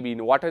erosion, maybe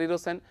in water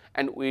erosion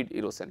and weed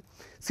erosion.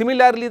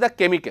 Similarly, the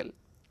chemical.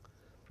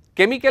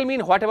 Chemical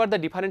mean whatever the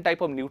different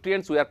type of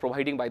nutrients we are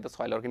providing by the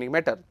soil organic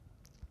matter.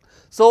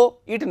 So,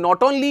 it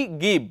not only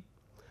give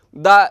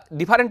the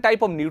different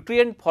type of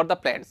nutrient for the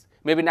plants,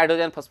 maybe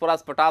nitrogen,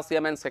 phosphorus,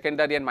 potassium and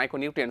secondary and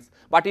micronutrients,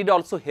 but it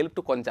also help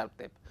to conserve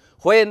them.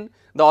 When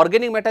the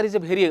organic matter is a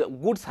very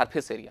good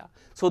surface area,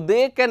 so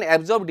they can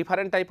absorb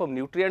different type of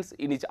nutrients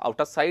in its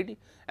outer side,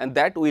 and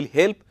that will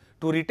help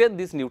to retain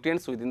these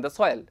nutrients within the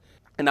soil.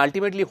 And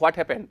ultimately what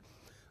happened,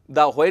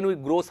 when we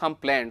grow some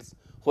plants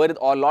where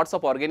lots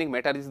of organic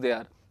matter is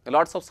there,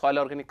 lots of soil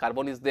organic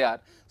carbon is there,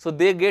 so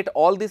they get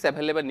all these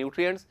available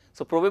nutrients.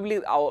 So, probably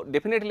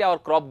definitely our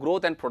crop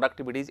growth and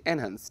productivity is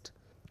enhanced.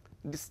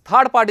 This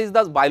third part is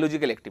the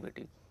biological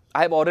activity.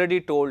 I have already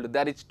told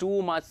there is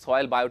too much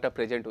soil biota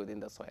present within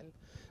the soil.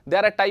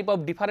 There are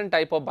different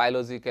type of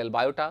biological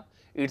biota.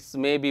 It's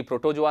maybe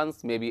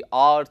protozoans, maybe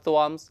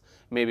earthworms,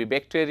 maybe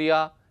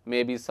bacteria,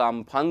 maybe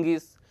some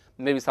fungus,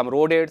 maybe some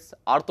rodents,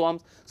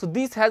 earthworms. So,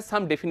 this has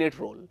some definite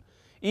role.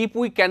 If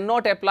we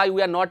cannot apply,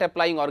 we are not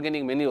applying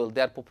organic manure,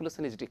 their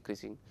population is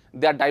decreasing,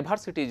 their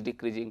diversity is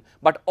decreasing,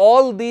 but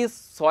all these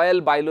soil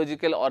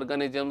biological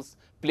organisms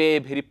play a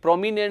very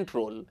prominent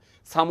role.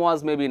 Some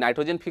was maybe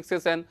nitrogen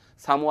fixation,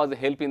 some was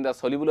help in the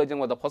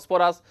solubilization of the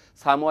phosphorus,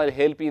 some will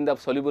help in the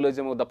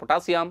solubilization of the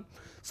potassium.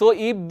 So,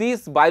 if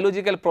this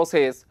biological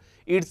process,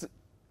 it's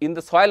in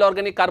the soil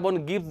organic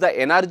carbon gives the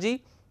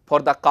energy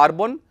for the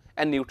carbon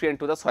and nutrient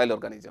to the soil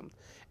organism,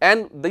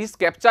 and this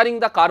capturing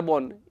the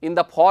carbon in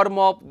the form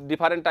of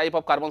different type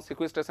of carbon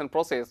sequestration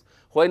process,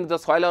 when the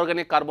soil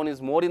organic carbon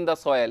is more in the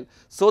soil,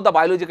 so the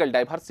biological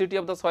diversity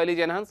of the soil is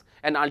enhanced,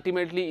 and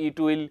ultimately it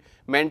will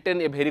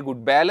maintain a very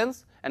good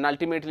balance, and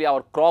ultimately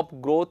our crop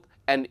growth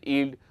and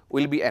yield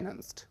will be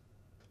enhanced.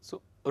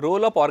 So,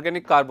 role of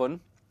organic carbon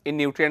in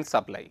nutrient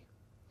supply.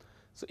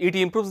 So, it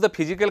improves the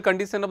physical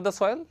condition of the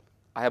soil.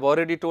 I have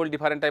already told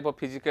different type of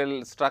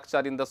physical structure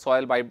in the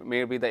soil by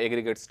maybe the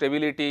aggregate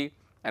stability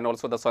and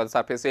also the soil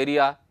surface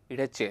area, it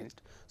has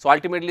changed. So,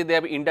 ultimately they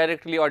have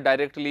indirectly or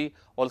directly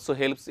also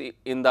helps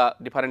in the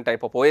different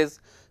type of ways.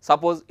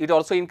 Suppose it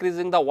also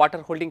increasing the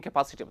water holding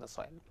capacity of the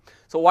soil.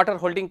 So, water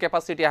holding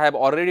capacity I have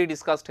already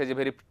discussed has a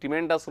very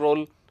tremendous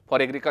role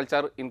for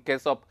agriculture in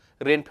case of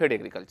rain fed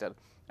agriculture,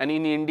 and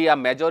in India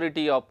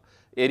majority of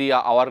area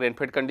our rain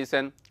fed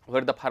condition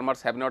where the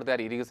farmers have not their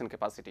irrigation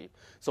capacity.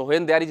 So,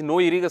 when there is no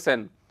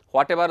irrigation,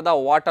 whatever the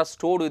water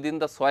stored within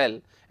the soil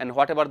and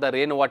whatever the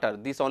rain water,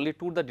 this only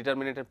two the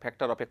determinant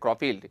factor of a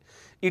crop yield.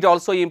 It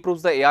also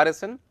improves the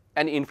aeration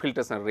and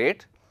infiltration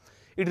rate.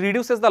 It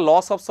reduces the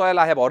loss of soil.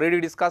 I have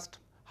already discussed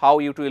how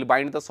it will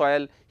bind the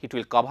soil, it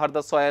will cover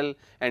the soil,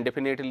 and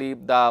definitely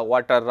the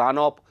water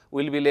runoff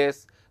will be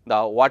less,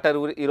 the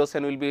water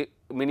erosion will be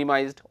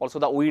minimized, also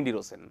the wind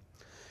erosion.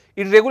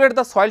 It regulates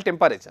the soil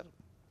temperature.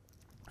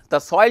 The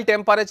soil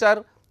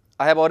temperature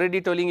I have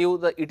already telling you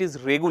that it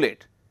is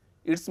regulate.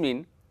 It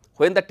means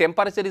when the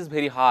temperature is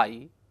very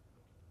high,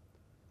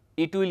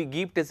 it will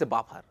give as a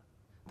buffer.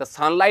 The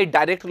sunlight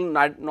directly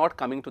not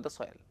coming to the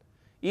soil.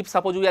 If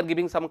suppose we are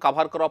giving some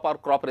cover crop or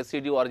crop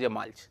residue or a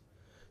mulch,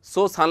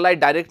 so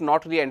sunlight direct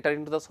not really enter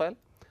into the soil.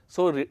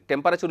 So,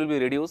 temperature will be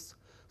reduced,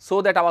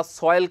 so that our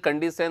soil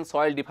condition,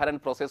 soil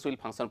different process will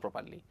function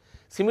properly.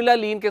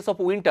 Similarly, in case of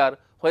winter,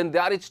 when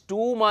there is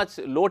too much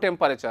low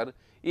temperature,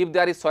 if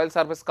there is soil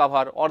surface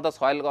cover or the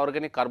soil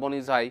organic carbon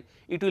is high,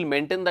 it will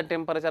maintain the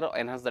temperature or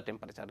enhance the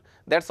temperature.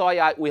 That is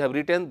why we have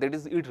written that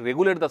is it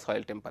regulate the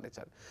soil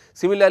temperature.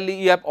 Similarly,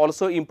 you have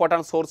also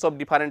important source of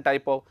different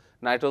type of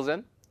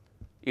nitrogen.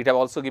 It have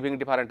also giving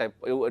different type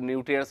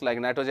nutrients like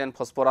nitrogen,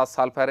 phosphorus,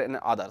 sulfur and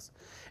others.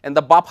 And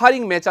the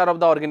buffering nature of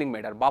the organic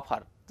matter,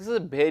 buffer, this is a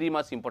very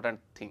much important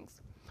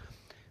things.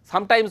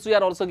 Sometimes we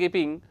are also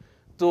giving,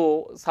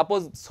 so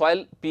suppose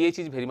soil pH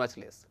is very much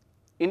less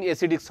in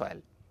acidic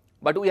soil,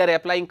 but we are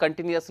applying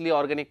continuously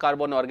organic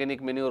carbon,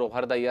 organic manure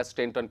over the years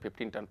 10 ton,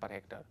 15 ton per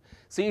hectare.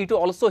 See, it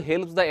also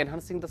helps the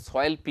enhancing the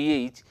soil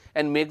pH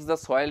and makes the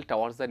soil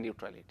towards the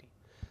neutrality.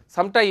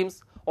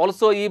 Sometimes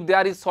also if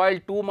there is soil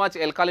too much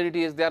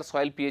alkalinity is there,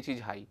 soil pH is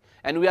high,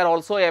 and we are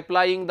also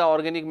applying the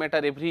organic matter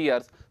every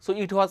year, so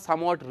it was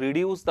somewhat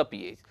reduce the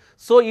pH.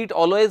 So, it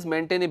always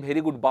maintain a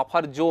very good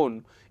buffer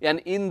zone, and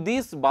in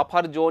this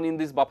buffer zone, in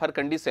this buffer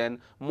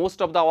condition,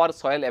 most of our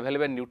soil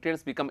available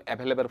nutrients become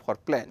available for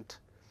plant.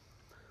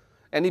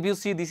 And if you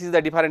see, this is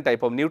the different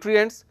type of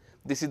nutrients,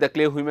 this is the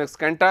clay humus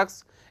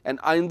contracts, and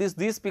in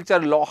this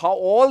picture how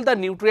all the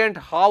nutrient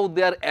how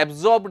they are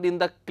absorbed in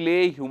the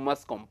clay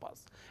humus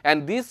compass,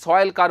 and this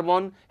soil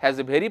carbon has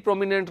a very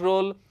prominent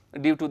role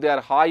due to their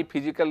high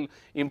physical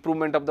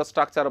improvement of the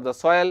structure of the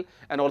soil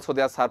and also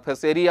their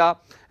surface area,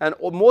 and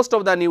most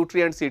of the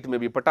nutrients, it may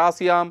be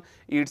potassium,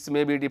 it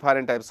may be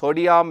different types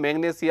sodium,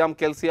 magnesium,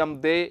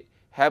 calcium, they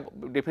have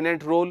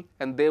definite role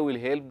and they will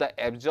help the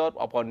absorb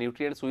of our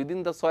nutrients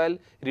within the soil,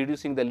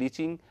 reducing the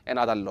leaching and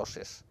other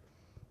losses.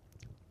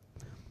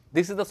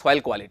 This is the soil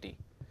quality,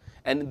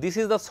 and this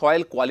is the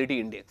soil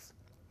quality index.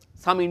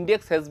 Some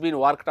index has been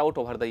worked out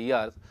over the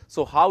years.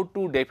 So, how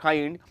to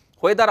define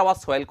whether our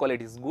soil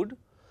quality is good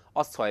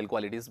or soil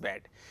quality is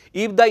bad.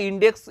 If the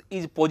index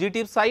is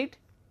positive side,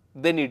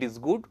 then it is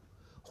good.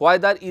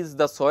 Whether is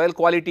the soil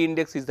quality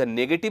index is the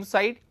negative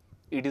side,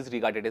 it is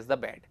regarded as the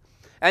bad.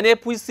 And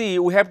if we see,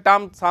 we have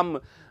done some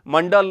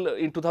Mandal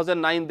in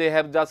 2009, they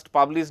have just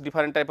published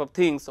different type of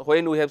things,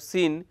 when we have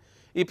seen,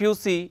 if you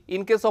see,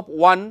 in case of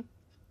 1,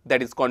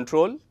 that is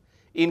control,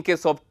 in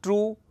case of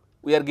 2,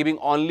 we are giving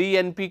only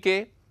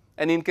NPK,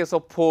 and in case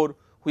of 4,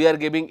 we are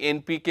giving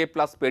NPK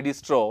plus paddy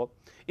straw.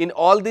 In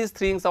all these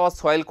things, our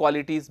soil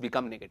qualities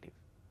become negative.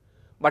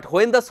 But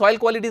when the soil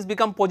qualities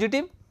become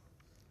positive,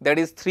 that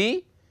is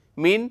 3,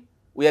 mean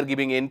we are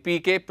giving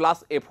NPK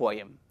plus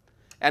FOM,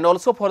 and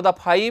also for the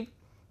 5,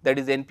 that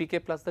is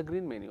NPK plus the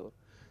green manure.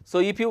 So,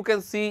 if you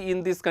can see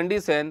in this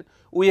condition,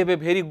 we have a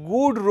very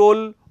good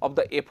role of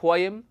the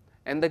FOM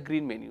and the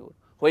green manure.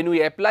 When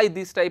we apply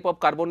this type of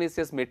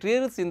carbonaceous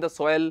materials in the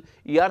soil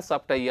years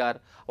after year,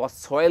 our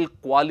soil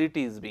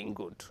quality is being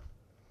good.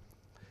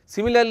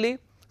 Similarly,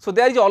 so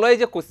there is always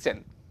a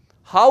question,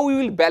 how we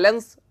will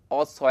balance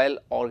our soil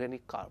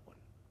organic carbon.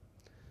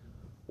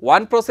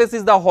 One process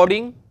is the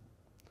hoarding.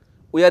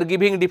 We are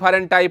giving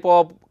different type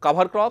of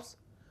cover crops,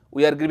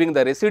 we are giving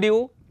the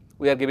residue,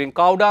 we are giving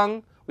cow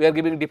dung, we are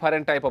giving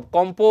different type of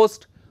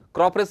compost,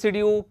 crop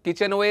residue,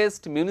 kitchen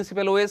waste,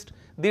 municipal waste,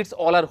 these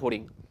all are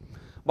hoarding.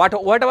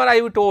 But whatever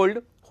I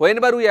told,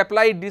 whenever we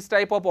apply this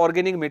type of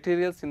organic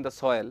materials in the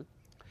soil,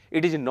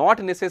 it is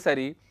not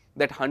necessary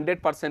that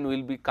 100%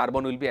 will be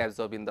carbon will be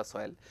absorbed in the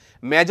soil.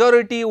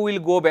 Majority will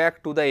go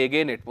back to the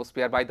again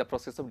atmosphere by the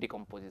process of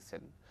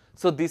decomposition.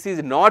 So, this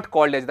is not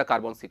called as the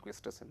carbon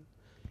sequestration.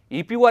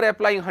 If you are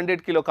applying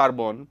 100 kilo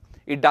carbon,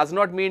 it does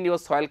not mean your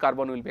soil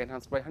carbon will be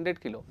enhanced by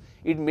 100 kilo.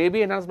 It may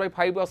be enhanced by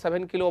 5 or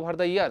 7 kilo over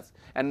the years,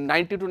 and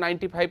 90 to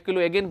 95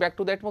 kilo again back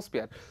to the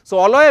atmosphere. So,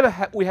 always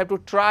we have to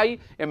try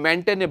and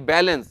maintain a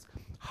balance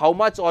how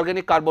much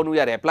organic carbon we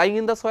are applying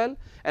in the soil,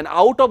 and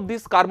out of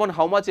this carbon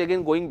how much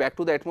again going back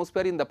to the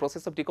atmosphere in the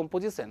process of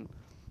decomposition.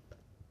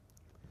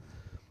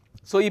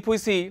 So, if we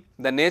see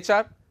the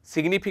nature,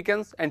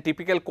 significance and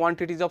typical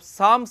quantities of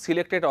some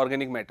selected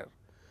organic matter.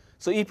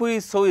 So, if we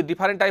show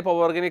different type of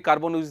organic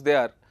carbon is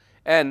there,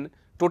 and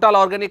total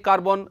organic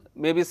carbon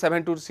may be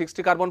 7 to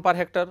 60 carbon per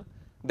hectare.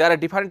 There are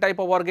different type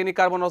of organic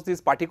carbon of this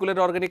particular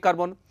organic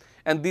carbon,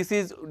 and this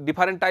is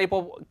different type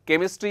of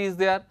chemistry is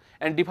there,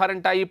 and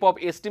different type of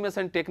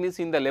estimation techniques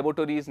in the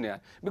laboratory is there,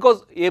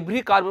 because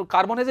every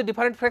carbon has a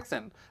different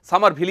fraction.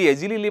 Some are very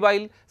easily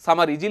labile, some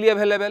are easily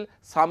available,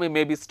 some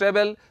may be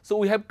stable. So,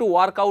 we have to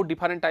work out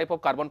different type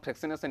of carbon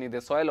fractionation in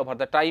the soil over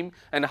the time,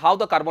 and how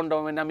the carbon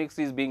dynamics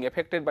is being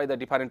affected by the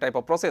different type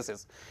of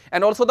processes,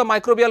 and also the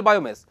microbial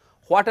biomass.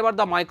 Whatever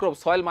the microbes,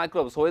 soil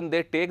microbes, when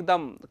they take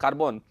the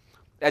carbon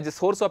as a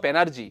source of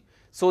energy,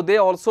 so they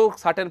also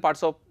certain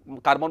parts of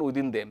carbon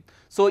within them.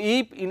 So,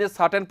 if in a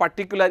certain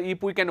particular,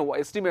 if we can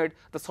estimate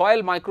the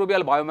soil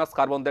microbial biomass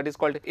carbon, that is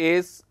called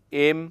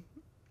SMBC,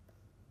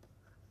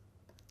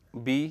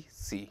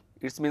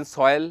 it means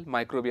soil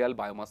microbial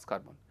biomass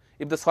carbon.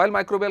 If the soil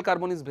microbial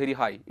carbon is very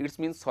high, it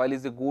means soil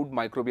is a good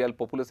microbial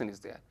population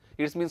is there,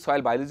 it means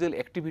soil biological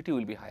activity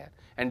will be higher,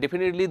 and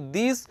definitely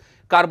this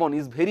carbon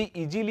is very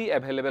easily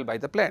available by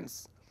the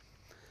plants.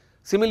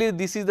 Similarly,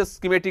 this is the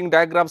schematic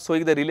diagram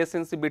showing the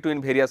relationship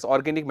between various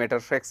organic matter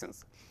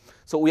fractions.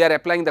 So, we are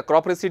applying the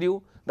crop residue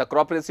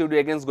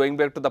again is going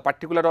back to the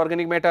particular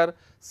organic matter,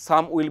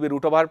 some will be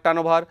root over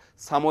turnover,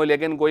 some will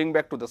again going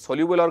back to the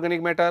soluble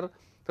organic matter.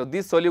 So,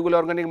 this soluble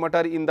organic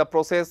matter in the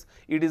process,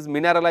 it is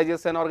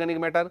mineralization organic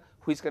matter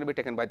which can be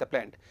taken by the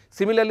plant.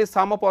 Similarly,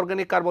 some of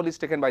organic carbon is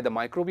taken by the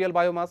microbial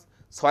biomass,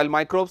 soil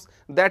microbes,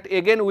 that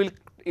again will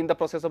in the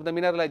process of the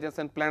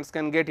mineralization plants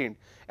can get in,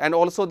 and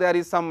also there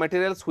is some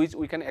materials which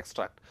we can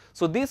extract.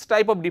 So, this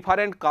type of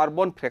different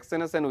carbon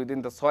fractionation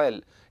within the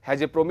soil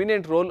has a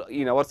prominent role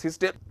in our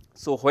system.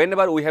 So,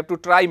 whenever we have to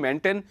try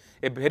maintain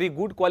a very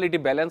good quality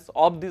balance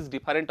of these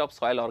different of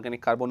soil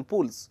organic carbon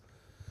pools,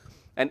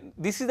 and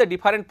this is a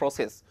different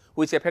process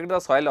which affect the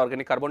soil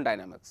organic carbon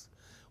dynamics.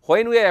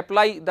 When we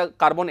apply the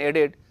carbon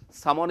added,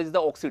 some one is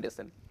the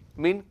oxidation,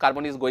 mean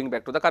carbon is going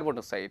back to the carbon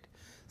dioxide,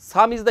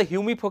 some is the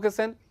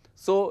humification.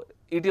 So,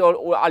 it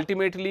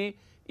ultimately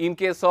in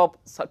case of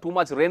too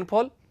much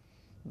rainfall,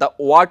 the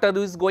water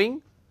is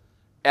going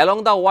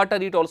along the water,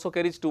 it also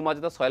carries too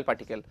much the soil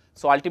particle.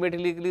 So,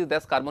 ultimately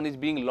this carbon is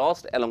being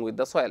lost along with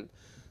the soil.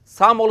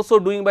 Some also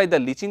doing by the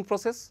leaching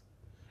process,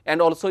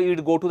 and also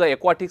it go to the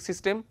aquatic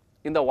system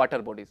in the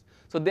water bodies.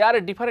 So, there are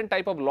a different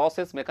type of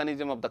losses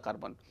mechanism of the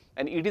carbon,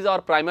 and it is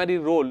our primary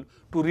role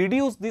to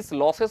reduce these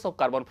losses of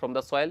carbon from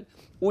the soil.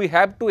 We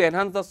have to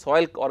enhance the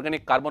soil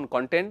organic carbon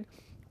content,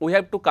 we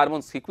have to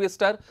carbon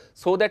sequester,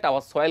 so that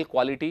our soil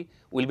quality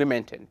will be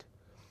maintained.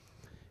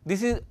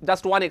 This is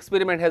just one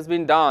experiment has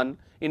been done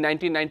in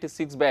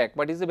 1996 back,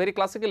 but it is a very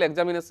classical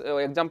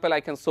example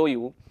I can show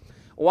you.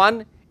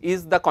 One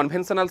is the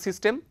conventional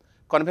system.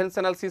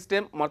 Conventional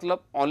system matlab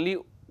only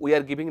we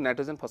are giving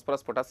nitrogen,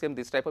 phosphorus, potassium,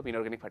 this type of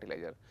inorganic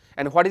fertilizer.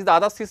 And what is the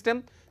other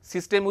system?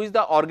 System which is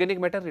the organic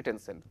matter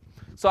retention.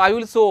 So, I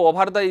will show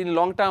over the in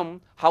long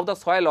term how the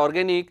soil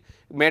organic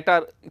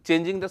matter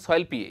changing the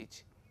soil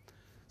pH.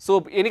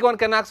 So, anyone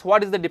can ask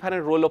what is the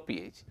different role of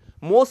pH.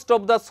 Most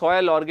of the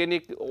soil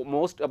organic,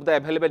 most of the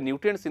available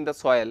nutrients in the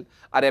soil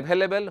are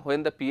available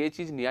when the pH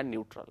is near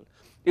neutral.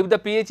 If the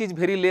pH is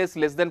very less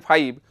than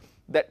 5,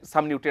 that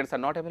some nutrients are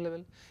not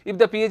available. If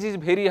the pH is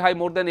very high,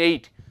 more than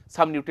 8,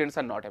 some nutrients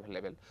are not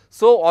available.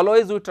 So,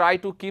 always we try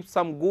to keep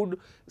some good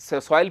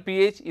soil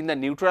pH in the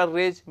neutral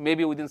range,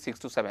 maybe within 6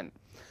 to 7.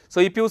 So,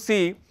 if you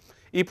see,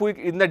 if we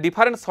in the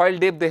different soil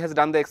depth they has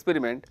done the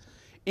experiment,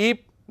 if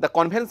the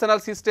conventional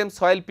system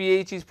soil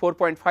pH is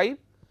 4.5,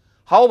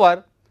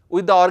 however,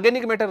 with the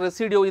organic matter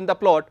residue in the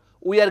plot,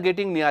 we are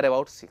getting near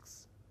about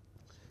 6.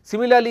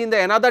 Similarly, in the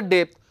another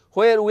depth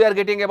where we are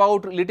getting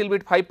about little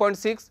bit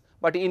 5.6,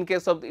 but in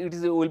case of it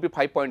is will be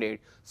 5.8.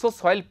 So,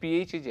 soil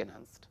pH is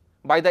enhanced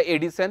by the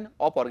addition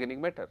of organic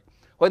matter.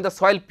 When the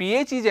soil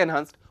pH is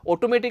enhanced,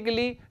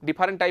 automatically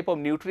different type of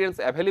nutrients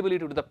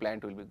availability to the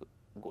plant will be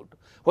good.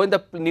 When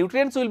the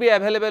nutrients will be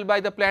available by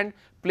the plant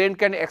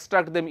can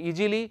extract them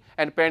easily,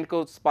 and plant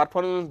can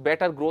perform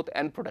better growth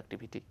and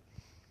productivity.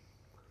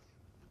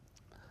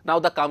 Now,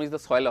 the comes the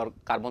soil or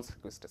carbon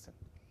sequestration.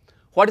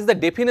 What is the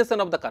definition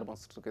of the carbon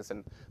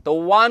sequestration? The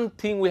one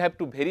thing we have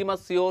to very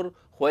much sure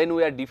when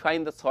we are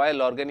define the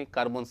soil organic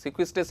carbon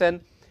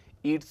sequestration,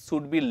 it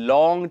should be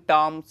long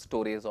term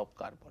storage of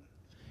carbon.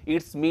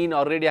 Its mean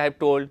already I have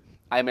told,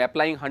 I am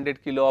applying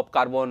 100 kilo of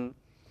carbon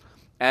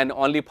and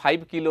only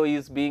 5 kilo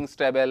is being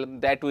stable,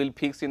 that will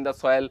fix in the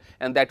soil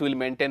and that will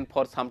maintain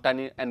for some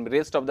time, and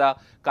rest of the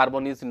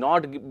carbon is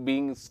not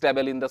being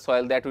stable in the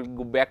soil, that will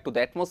go back to the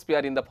atmosphere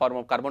in the form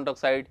of carbon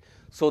dioxide.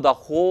 So, the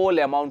whole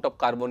amount of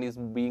carbon is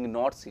being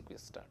not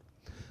sequestered.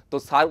 So,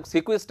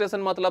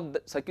 sequestration matlab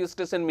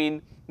sequestration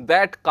mean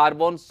that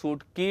carbon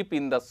should keep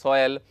in the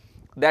soil,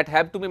 that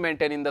have to be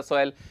maintained in the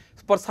soil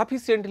for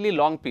sufficiently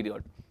long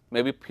period,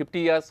 maybe 50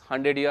 years,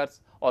 100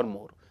 years or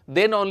more.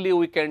 then only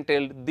we can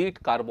tell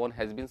that carbon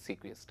has been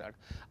sequestered.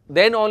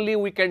 Then only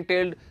we can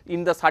tell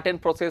in the certain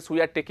process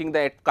we are taking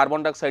the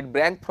carbon dioxide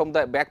back from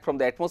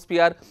the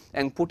atmosphere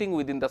and putting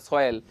within the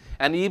soil,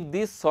 and if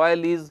this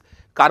soil is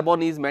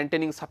carbon is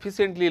maintaining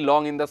sufficiently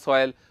long in the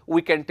soil,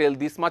 we can tell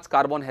this much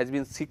carbon has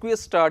been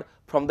sequestered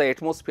from the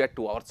atmosphere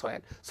to our soil.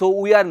 So,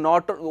 we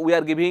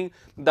are giving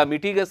the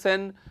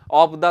mitigation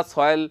of the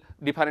soil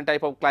different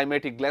type of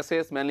climatic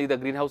gases, mainly the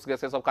greenhouse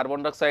gases of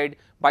carbon dioxide.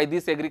 By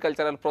this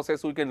agricultural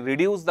process, we can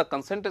reduce the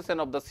concentration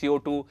of the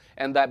CO2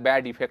 and the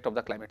bad effect of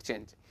the climate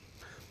change.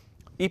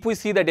 If we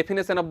see the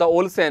definition of the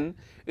Olsen,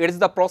 it is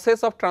the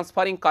process of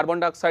transferring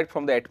carbon dioxide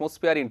from the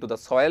atmosphere into the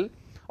soil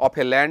of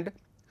a land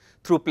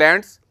through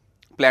plants,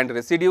 plant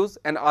residues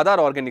and other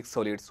organic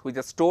solids which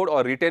are stored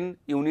or retained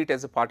unit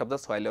as a part of the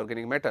soil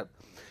organic matter.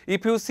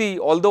 If you see,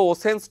 although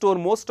oceans store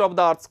most of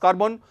the earth's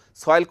carbon,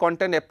 soil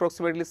contain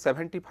approximately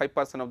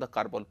 75% of the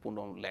carbon put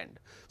on land.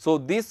 So,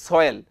 this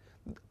soil,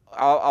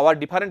 our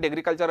different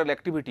agricultural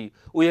activity,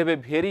 we have a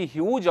very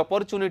huge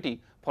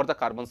opportunity for the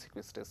carbon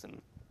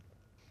sequestration.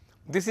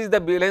 This is the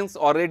balance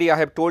already I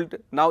have told.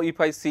 Now, if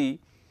I see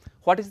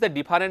what is the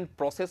different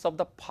process of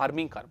the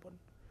farming carbon,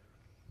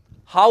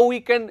 how we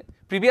can,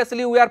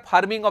 previously we are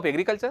farming of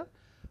agriculture,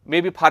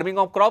 maybe farming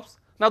of crops.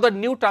 Now, the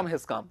new term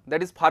has come,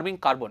 that is farming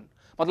carbon.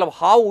 Matlab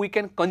how we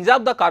can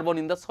conserve the carbon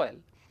in the soil,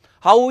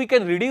 how we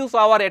can reduce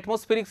our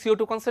atmospheric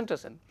CO2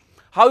 concentration,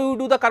 how you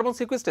do the carbon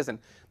sequestration.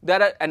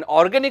 An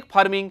organic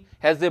farming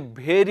has a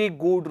very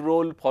good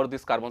role for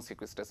this carbon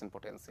sequestration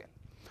potential.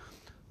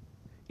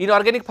 In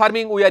organic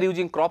farming, we are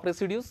using crop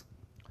residues.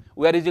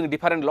 We are using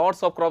different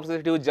lots of crop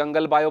residues,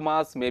 jungle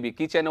biomass, maybe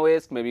kitchen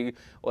waste, maybe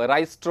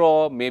rice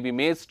straw, maybe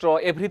maize straw,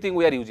 everything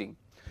we are using.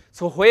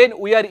 So, when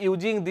we are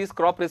using this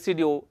crop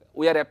residue,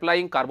 we are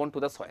applying carbon to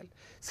the soil.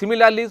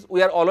 Similarly,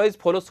 we are always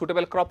follow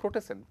suitable crop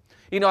rotation.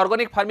 In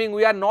organic farming,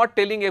 we are not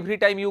telling every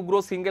time you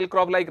grow single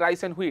crop like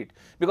rice and wheat,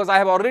 because I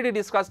have already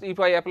discussed if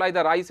I apply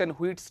the rice and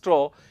wheat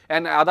straw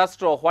and other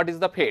straw, what is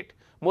the fate?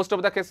 Most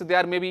of the cases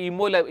there may be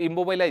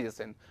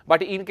immobilization,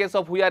 but in case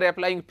of we are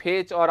applying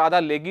fetch or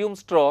other legume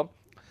straw,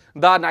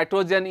 the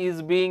nitrogen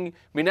is being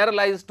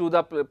mineralized to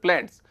the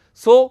plants.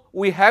 So,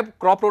 we have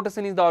crop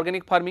rotation in the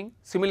organic farming.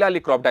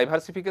 Similarly, crop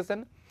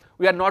diversification,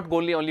 we are not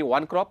growing only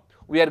one crop,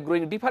 we are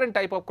growing different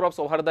type of crops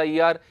over the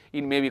year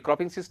in maybe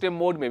cropping system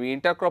mode, maybe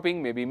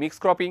intercropping, maybe mixed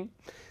cropping.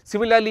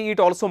 Similarly, it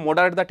also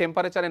moderate the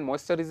temperature and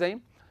moisture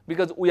regime,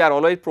 because we are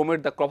always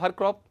promote the cover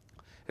crop,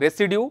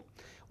 residue.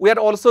 We are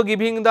also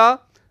giving the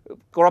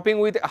cropping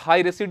with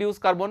high residues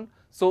carbon.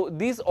 So,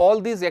 all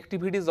these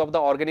activities of the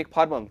organic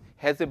farming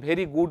has a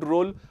very good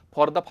role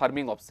for the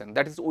farming option.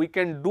 That is, we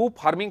can do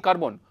farming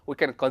carbon, we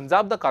can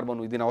conserve the carbon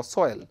within our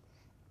soil.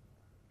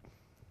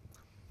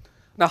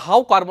 Now,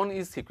 how carbon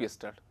is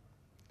sequestered?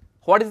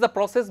 What is the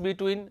process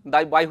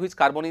by which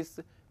carbon is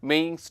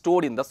being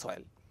stored in the soil?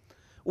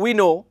 We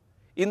know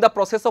in the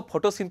process of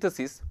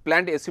photosynthesis,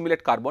 plant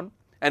assimilate carbon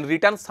and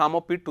return some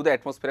of it to the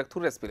atmosphere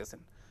through respiration.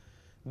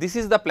 This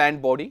is the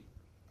plant body.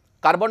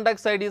 Carbon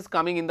dioxide is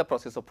coming in the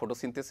process of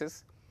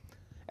photosynthesis,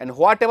 and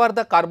whatever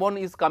the carbon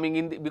is coming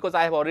in, because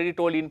I have already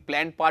told in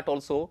plant part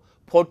also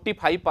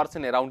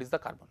 45% around is the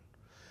carbon.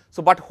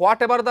 So, but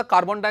whatever the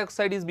carbon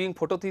dioxide is being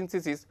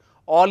photosynthesis,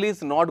 all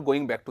is not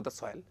going back to the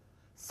soil.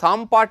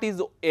 Some part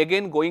is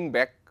again going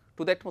back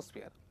to the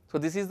atmosphere. So,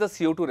 this is the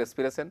CO2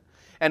 respiration,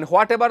 and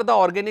whatever the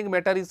organic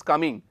matter is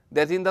coming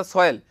that is in the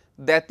soil,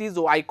 that is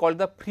I call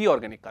the free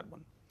organic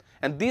carbon.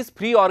 And this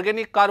free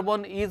organic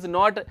carbon is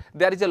not,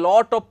 there is a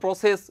lot of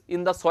process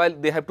in the soil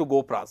they have to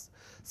go past.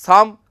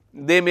 Some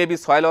they may be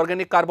soil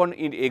organic carbon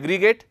in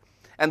aggregate,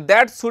 and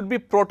that should be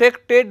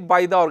protected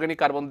by the organic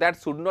carbon,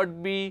 that should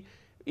not be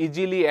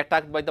easily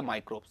attacked by the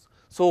microbes.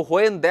 So,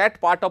 when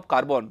that part of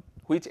carbon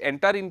which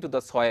enter into the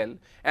soil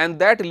and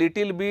that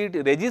little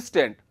bit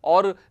resistant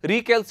or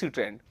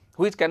recalcitrant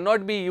which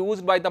cannot be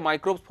used by the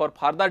microbes for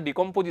further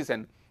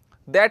decomposition,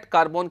 that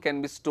carbon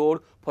can be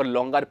stored for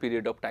longer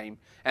period of time,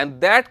 and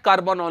that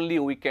carbon only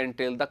we can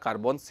tell the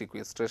carbon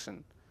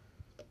sequestration.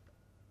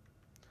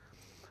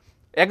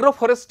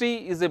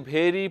 Agroforestry is a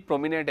very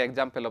prominent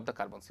example of the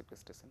carbon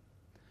sequestration,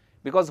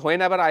 because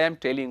whenever I am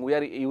telling we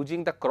are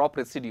using the crop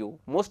residue,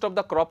 most of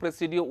the crop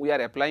residue we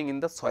are applying in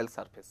the soil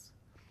surface,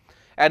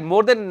 and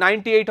more than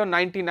 98 or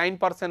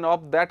 99%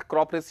 of that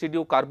crop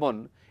residue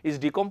carbon is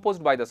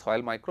decomposed by the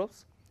soil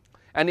microbes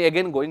and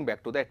again going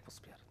back to the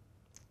atmosphere.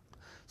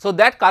 So,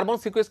 that carbon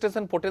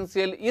sequestration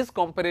potential is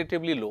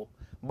comparatively low,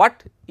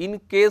 but in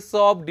case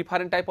of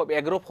different type of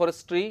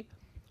agroforestry,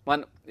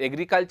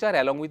 agriculture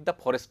along with the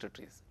forestry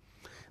trees,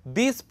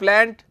 this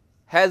plant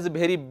has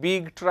very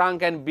big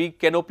trunk and big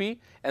canopy,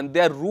 and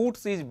their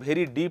roots is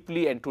very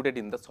deeply entombed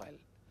in the soil.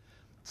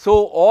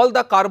 So, all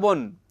the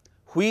carbon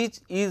which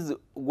is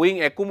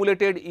going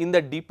accumulated in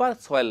the deeper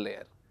soil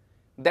layer,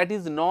 that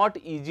is not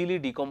easily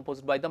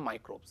decomposed by the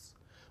microbes.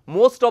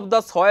 Most of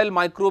the soil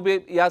microbe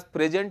is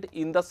present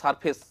in the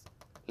surface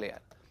layer.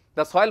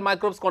 The soil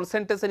microbes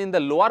concentration in the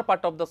lower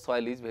part of the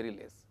soil is very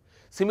less.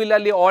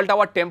 Similarly, all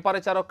our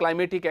temperature or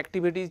climatic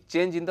activities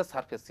change in the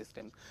surface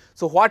system.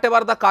 So,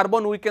 whatever the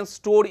carbon we can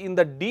store in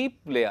the deep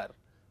layer,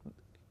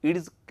 it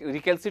is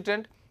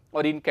recalcitrant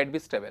or it can be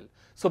stable.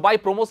 So, by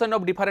promotion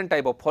of different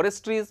type of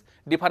forest trees,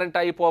 different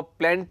type of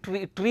plant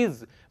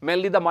trees,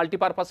 mainly the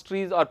multipurpose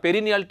trees or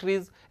perennial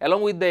trees,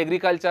 along with the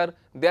agriculture,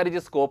 there is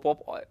a scope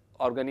of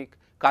organic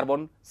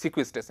carbon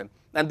sequestration.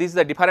 And these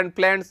are the different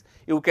plants.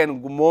 You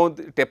can mow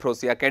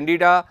Tephrosia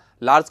candida,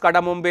 large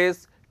cardamom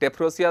based,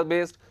 Tephrosia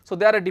based. So,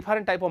 there are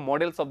different type of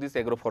models of this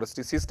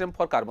agroforestry system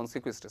for carbon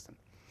sequestration.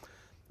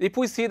 If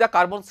we see the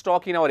carbon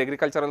stock in our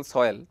agricultural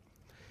soil,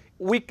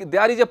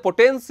 there is a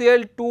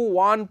potential to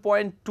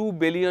 1.2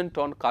 billion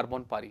ton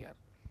carbon per year.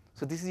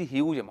 So, this is a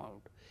huge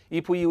amount.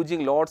 If we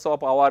using lots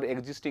of our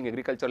existing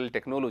agricultural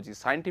technology,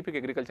 scientific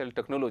agricultural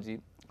technology,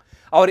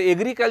 our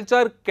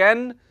agriculture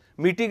can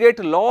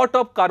mitigate lot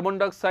of carbon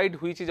dioxide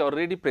which is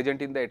already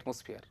present in the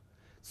atmosphere.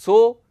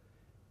 So,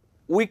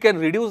 we can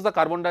reduce the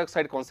carbon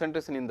dioxide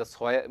concentration in the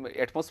soil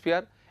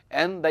atmosphere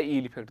and the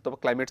ill effect of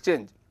climate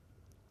change.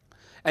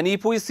 And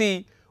if we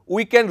see,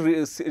 we can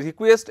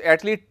request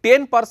at least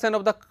 10%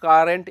 of the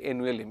current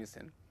annual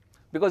emission,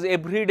 because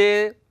every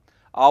day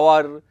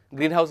our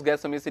greenhouse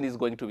gas emission is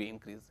going to be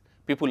increased.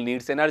 People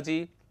needs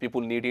energy,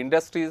 people need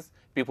industries,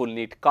 people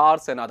need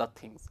cars and other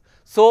things.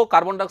 So,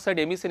 carbon dioxide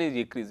emission is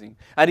increasing,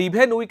 and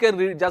even we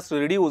can just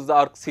reduce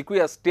or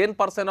sequester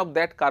 10% of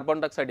that carbon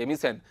dioxide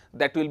emission,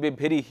 that will be a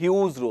very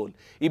huge role.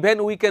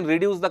 Even we can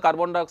reduce the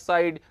carbon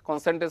dioxide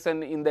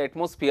concentration in the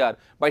atmosphere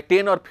by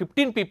 10 or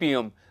 15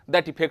 ppm,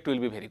 that effect will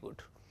be very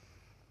good.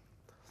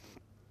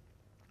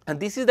 And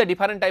this is the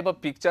different type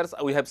of pictures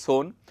we have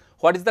shown.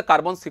 What is the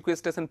carbon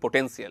sequestration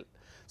potential?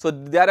 So,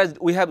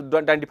 we have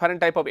done different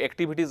type of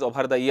activities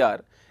over the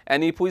year,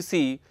 and if we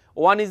see,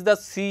 one is the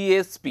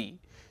CSP,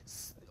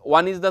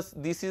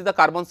 this is the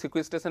carbon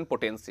sequestration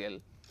potential,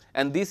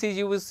 and this is,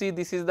 you will see,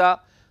 this is the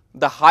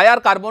higher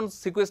carbon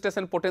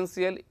sequestration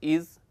potential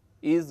is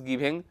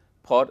given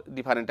for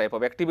different type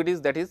of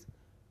activities, that is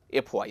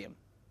FYM.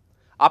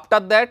 After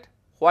that,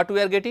 what we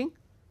are getting?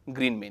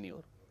 Green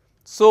manure.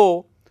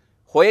 So,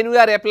 when we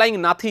are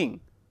applying nothing,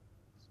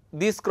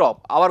 this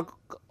crop,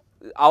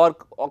 our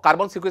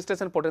carbon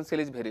sequestration potential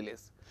is very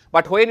less.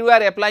 But when we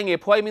are applying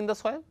FYM in the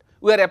soil,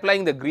 we are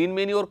applying the green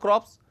manure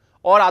crops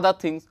or other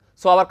things.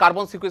 So, our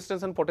carbon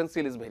sequestration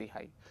potential is very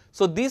high.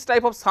 So, these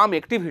type of some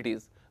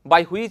activities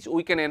by which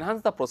we can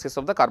enhance the process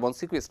of the carbon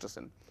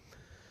sequestration.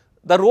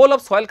 The role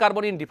of soil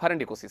carbon in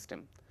different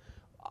ecosystem.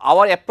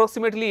 Our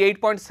approximately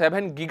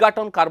 8.7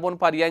 gigaton carbon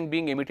per year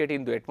being emitted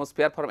in the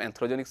atmosphere from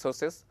anthropogenic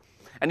sources,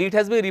 and it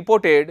has been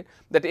reported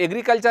that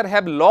agriculture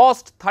have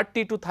lost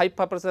 30 to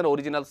 35%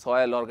 original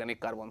soil organic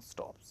carbon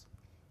stocks.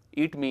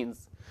 It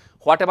means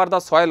whatever the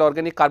soil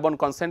organic carbon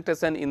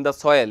concentration in the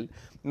soil,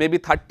 maybe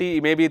 30,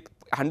 maybe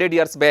 100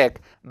 years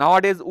back,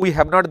 nowadays we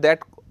have not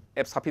that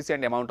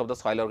sufficient amount of the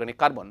soil organic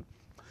carbon.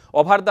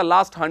 Over the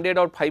last 100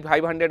 or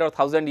 500 or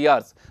 1000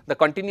 years, the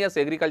continuous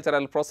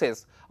agricultural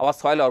process, our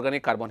soil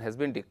organic carbon has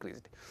been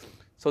decreased.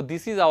 So,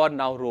 this is our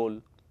now role,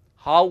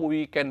 how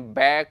we can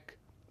back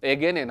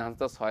again enhance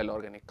the soil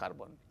organic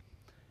carbon,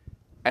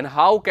 and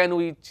how can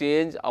we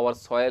change our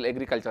soil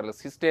agricultural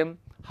system,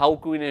 how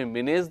can we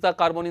manage the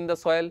carbon in the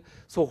soil.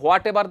 So,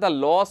 whatever the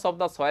loss of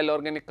the soil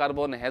organic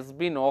carbon has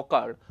been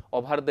occurred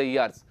over the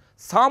years,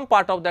 some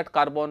part of that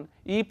carbon,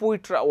 if we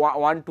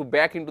want to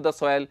back into the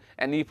soil,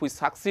 and if we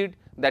succeed,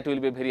 that will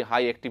be a very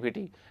high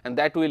activity, and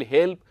that will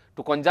help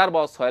to conserve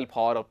our soil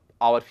for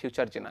our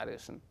future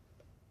generation.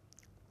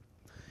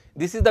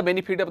 This is the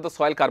benefit of the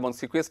soil carbon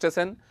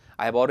sequestration.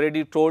 I have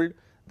already told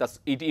that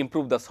it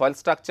improves the soil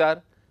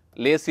structure,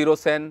 less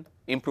erosion,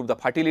 improve the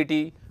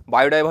fertility,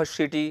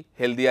 biodiversity,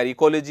 healthier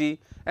ecology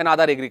and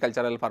other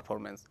agricultural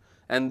performance.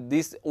 And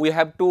this we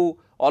have to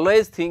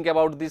always think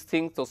about these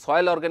things. So,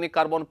 soil organic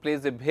carbon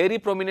plays a very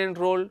prominent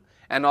role,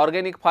 and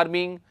organic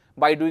farming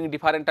by doing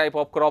different type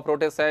of crop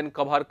rotation,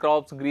 cover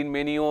crops, green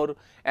manure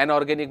and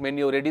organic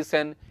manure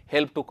addition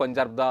help to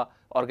conserve the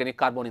organic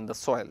carbon in the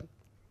soil.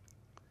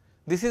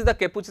 This is the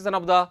composition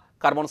of the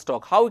carbon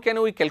stock. How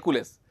can we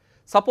calculate?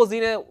 Suppose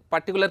in a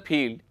particular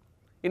field,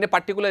 in a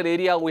particular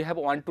area, we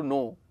want to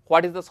know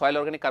what is the soil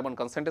organic carbon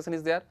concentration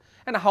is there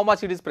and how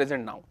much it is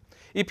present now.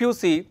 If you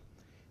see,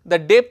 the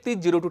depth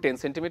is 0 to 10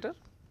 centimeter,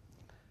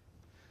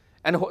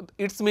 and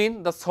it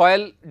means the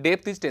soil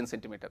depth is 10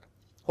 centimeter.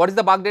 What is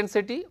the bulk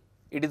density?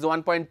 It is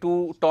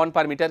 1.2 ton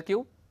per meter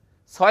cube.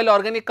 Soil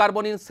organic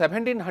carbon in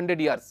 1700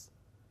 years,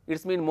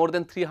 it means more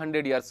than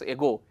 300 years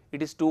ago,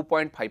 it is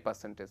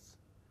 2.5%.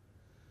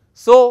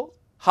 So,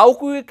 how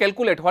can we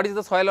calculate what is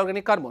the soil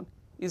organic carbon?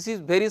 This is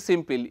very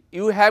simple.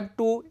 You have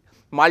to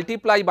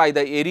multiply by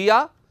the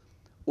area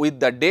with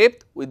the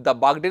depth, with the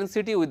bulk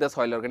density, with the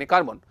soil organic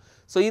carbon.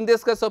 So, in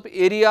this case of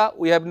area,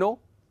 we have no,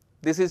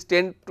 this is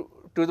 10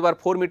 to the power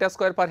 4 meter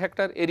square per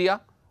hectare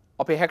area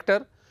of a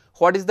hectare.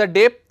 What is the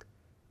depth?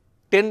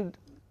 10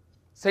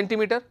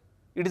 centimeter,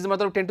 it is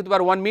matter of 10 to the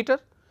power 1 meter.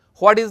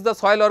 What is the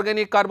soil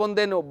organic carbon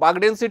then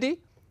bulk density?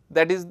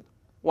 That is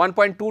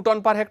 1.2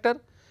 ton per hectare,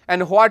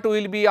 And what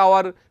will be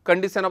our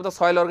condition of the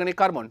soil organic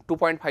carbon?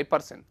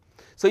 2.5%.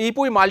 So, if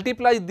we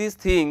multiply these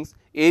things,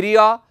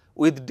 area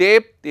with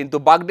depth into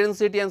bulk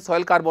density and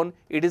soil carbon,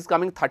 it is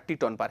coming 30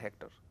 ton per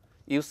hectare.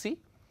 You see.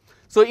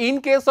 So,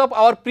 in case of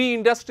our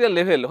pre-industrial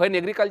level, when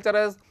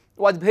agriculture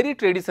was very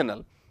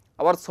traditional,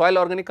 our soil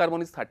organic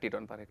carbon is 30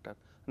 ton per hectare.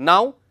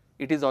 Now,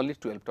 it is only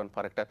 12 ton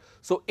per hectare.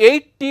 So,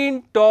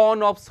 18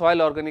 ton of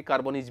soil organic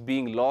carbon is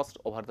being lost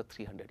over the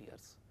 300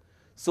 years.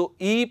 So,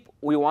 if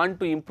we want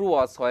to improve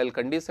our soil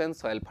conditions,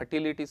 soil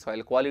fertility,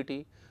 soil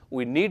quality,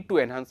 we need to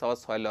enhance our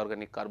soil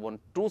organic carbon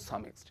to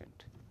some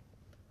extent.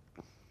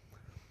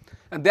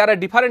 And there are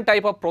different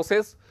type of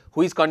process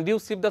which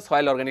conducive the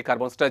soil organic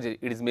carbon strategy.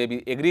 It is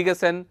maybe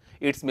aggregation,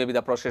 it may be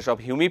the process of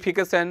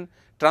humification,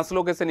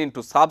 translocation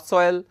into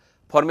subsoil,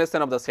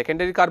 formation of the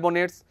secondary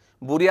carbonates,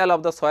 burial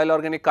of the soil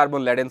organic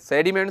carbon laden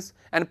sediments,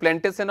 and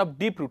plantation of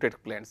deep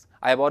rooted plants.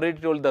 I have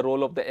already told the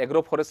role of the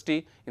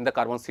agroforestry in the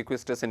carbon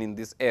sequestration in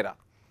this era.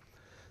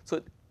 So,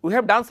 we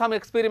have done some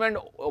experiment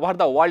over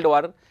the world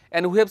over,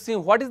 and we have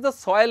seen what is the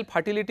soil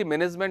fertility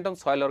management on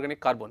soil organic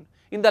carbon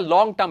in the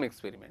long term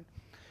experiment.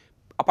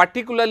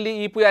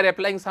 Particularly if we are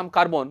applying some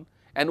carbon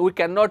and we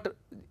cannot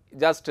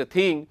just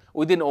think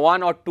within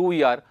 1 or 2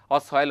 years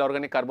our soil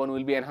organic carbon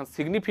will be enhanced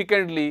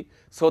significantly,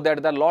 so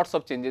that the lots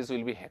of changes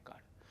will be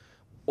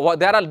occurred.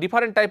 There are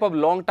different type of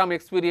long term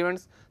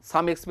experiments,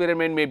 some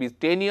experiment may be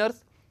 10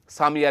 years,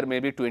 some year may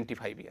be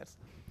 25 years.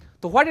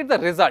 So, what is the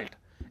result?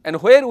 And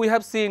where we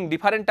have seen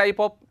different type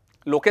of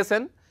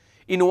location,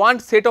 in one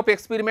set of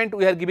experiment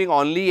we are giving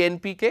only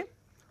NPK,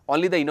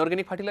 only the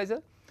inorganic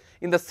fertilizer.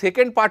 In the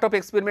second part of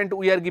experiment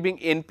we are giving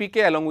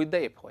NPK along with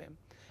the FOM,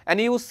 and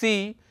you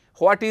see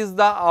what is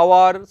the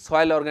our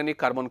soil organic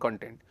carbon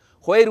content,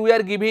 where we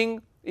are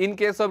giving in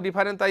case of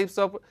different types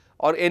of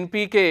or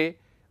NPK,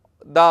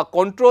 the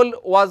control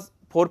was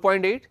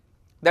 4.8,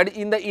 that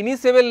in the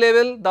initial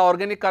level the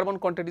organic carbon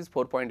content is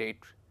 4.8,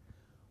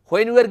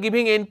 when we are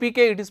giving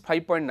NPK it is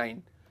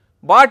 5.9,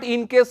 but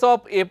in case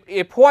of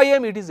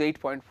FOM it is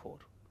 8.4.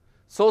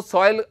 So,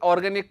 soil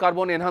organic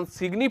carbon enhanced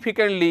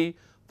significantly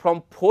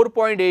from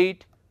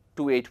 4.8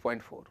 to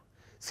 8.4.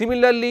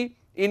 Similarly,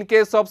 in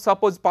case of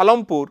suppose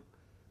Palampur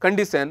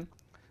condition,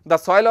 the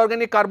soil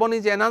organic carbon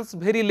is enhanced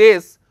very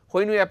less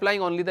when we are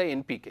applying only the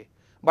NPK,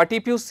 but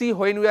if you see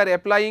when we are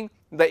applying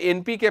the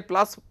NPK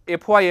plus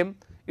FOM,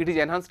 it is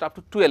enhanced up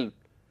to 12.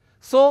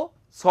 So,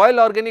 soil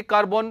organic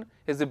carbon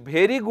has a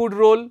very good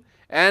role,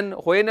 and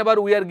whenever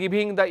we are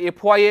giving the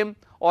FOM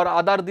or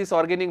other this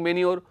organic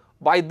manure,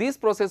 by this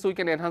process we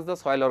can enhance the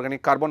soil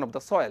organic carbon of the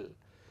soil.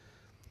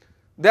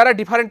 There are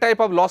different type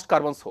of lost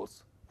carbon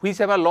source which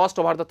have lost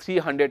over the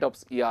 300 of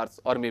years,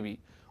 or maybe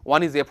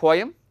one is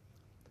FOM,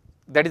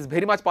 that is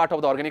very much part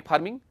of the organic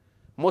farming.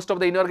 Most of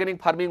the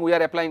inorganic farming we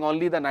are applying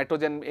only the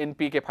nitrogen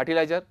NPK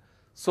fertilizer.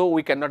 So,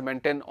 we cannot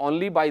maintain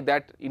only by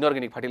that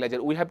inorganic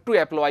fertilizer, we have to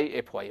apply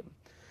FOM.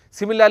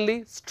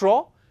 Similarly,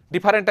 straw,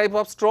 different type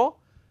of straw,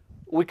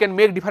 we can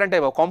make different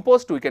type of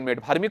compost, we can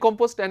make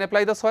vermicompost and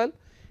apply the soil.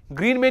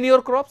 Green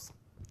manure crops,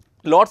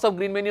 lots of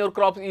green manure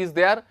crops is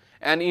there,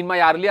 and in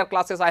my earlier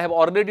classes I have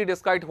already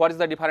described what is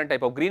the different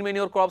type of green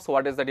manure crops,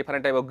 what is the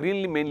different type of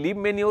green leaf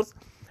manures,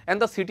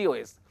 and the city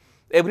waste.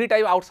 Every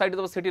time outside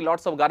of the city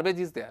lots of garbage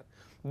is there.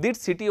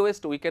 This city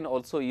waste we can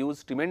also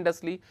use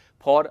tremendously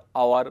for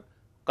our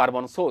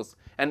carbon source,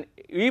 and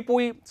if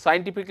we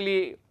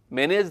scientifically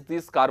manage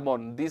this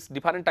carbon, this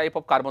different type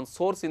of carbon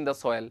source in the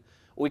soil,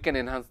 we can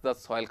enhance the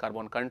soil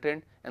carbon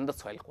content and the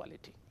soil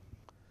quality.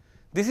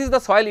 This is the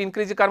soil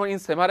increasing carbon in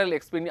several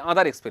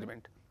other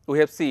experiment we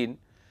have seen.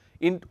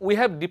 We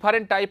have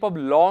different type of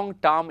long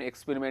term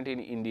experiment in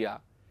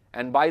India,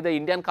 and by the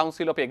Indian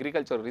Council of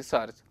Agricultural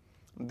Research,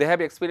 they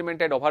have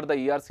experimented over the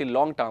years in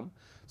long term,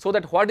 so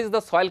that what is the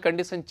soil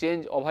condition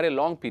change over a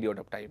long period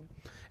of time.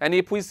 And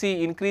if we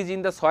see increase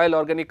in the soil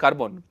organic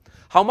carbon,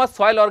 how much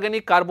soil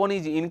organic carbon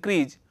is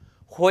increased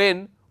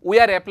when we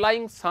are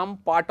applying some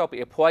part of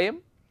FOM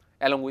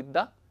along with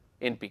the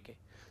NPK.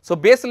 So,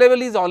 base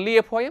level is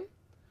only FOM,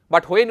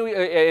 but when we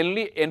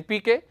only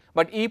NPK,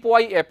 but if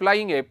we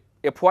applying a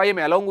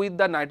FOM along with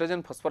the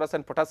nitrogen, phosphorus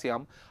and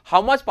potassium,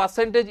 how much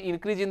percentage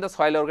increase in the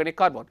soil organic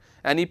carbon?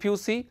 And if you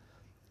see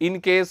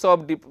in case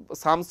of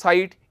some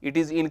site it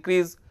is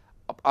increased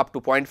up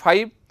to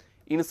 0.5,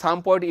 in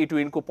some part it will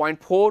increase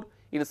 0.4,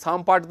 in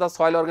some part the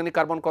soil organic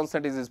carbon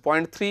constant is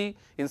 0.3,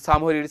 in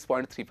somewhere it is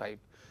 0.35.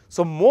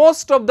 So,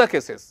 most of the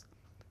cases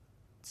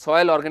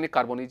soil organic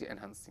carbon is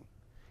enhancing.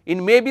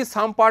 In maybe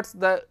some parts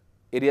the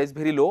area is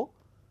very low,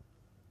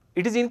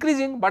 it is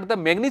increasing, but the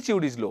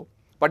magnitude is low,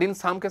 but in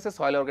some cases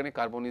soil organic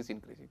carbon is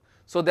increasing.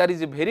 So, there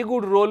is a very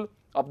good role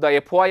of the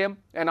FOM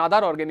and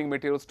other organic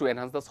materials to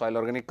enhance the soil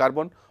organic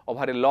carbon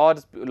over a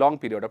long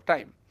period of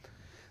time.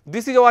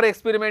 This is our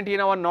experiment in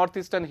our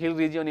northeastern hill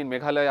region in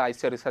Meghalaya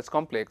ICAR Research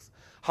Complex,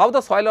 how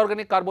the soil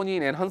organic carbon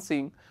is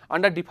enhancing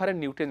under different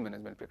nutrient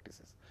management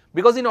practices.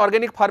 Because in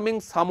organic farming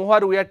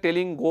somewhere we are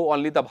telling go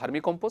only the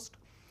vermicompost,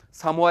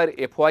 somewhere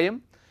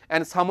FOM,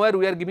 and somewhere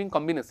we are giving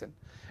combination.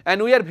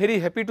 And we are very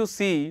happy to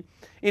see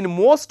in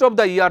most of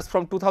the years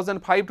from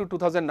 2005 to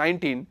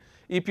 2019,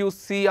 if you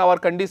see our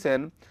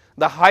condition,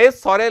 the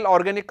highest soil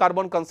organic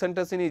carbon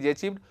concentration is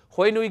achieved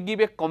when we give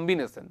a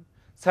combination.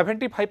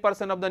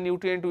 75% of the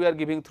nutrient we are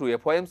giving through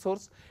FOM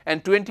source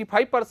and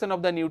 25%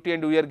 of the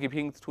nutrient we are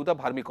giving through the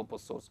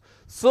vermicompost source.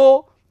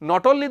 So,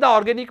 not only the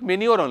organic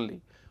manure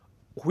only,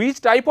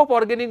 which type of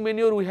organic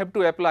manure we have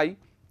to apply,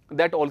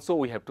 that also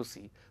we have to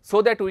see,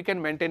 so that we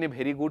can maintain a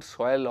very good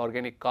soil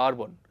organic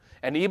carbon.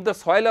 And if the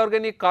soil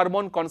organic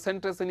carbon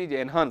concentration is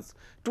enhanced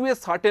to a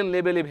certain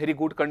level, a very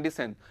good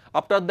condition,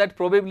 after that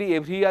probably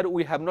every year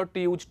we have not to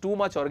use too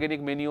much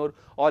organic manure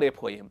or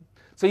FOM.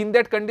 So, in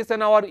that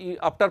condition our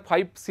after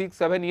 5, 6,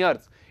 7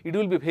 years, it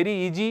will be very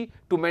easy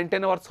to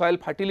maintain our soil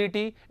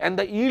fertility and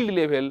the yield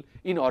level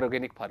in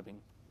organic farming.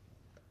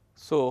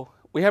 So,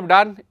 we have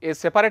done a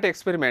separate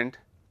experiment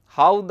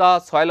how the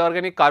soil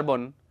organic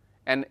carbon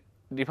and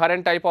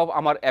different type of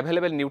our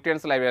available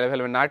nutrients like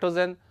available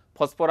nitrogen,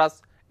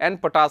 phosphorus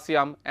and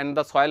potassium and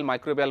the soil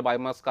microbial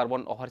biomass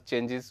carbon over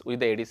changes with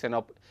the addition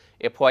of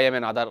FOM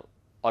and other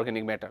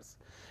organic matters.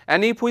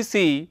 And if we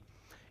see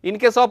in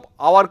case of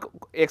our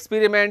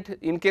experiment,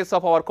 in case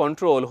of our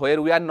control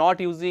where we are not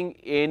using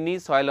any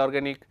soil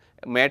organic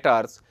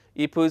matters,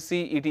 if we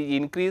see it is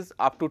increased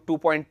up to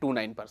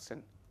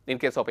 2.29% in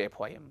case of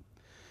FOM.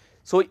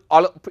 So,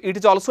 it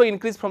is also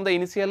increased from the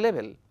initial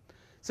level.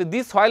 So,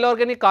 this soil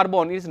organic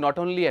carbon is not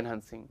only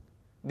enhancing,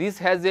 this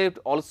has a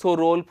also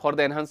role for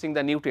the enhancing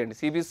the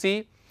nutrients. If you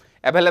see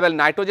available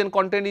nitrogen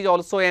content is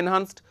also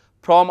enhanced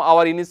from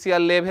our initial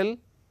level,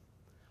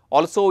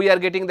 also we are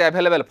getting the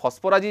available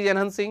phosphorus is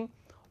enhancing,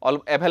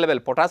 available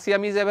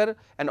potassium is ever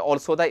and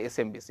also the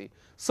SMBC.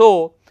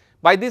 So,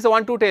 by this I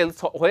want to tell,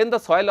 so when the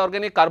soil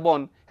organic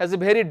carbon has a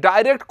very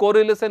direct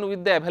correlation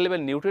with the available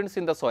nutrients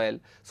in the soil.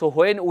 So,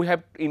 when we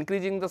have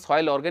increasing the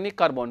soil organic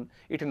carbon,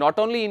 it not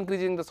only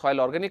increasing the soil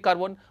organic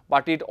carbon,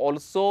 but it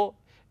also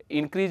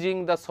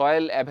increasing the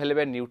soil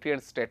available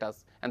nutrient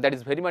status, and that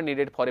is very much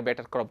needed for a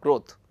better crop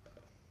growth.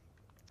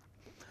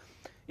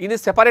 In a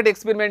separate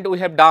experiment we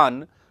have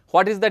done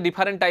what is the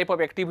different type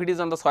of activities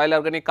on the soil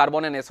organic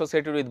carbon and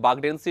associated with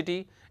bulk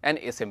density and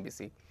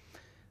SMBC.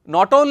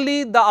 Not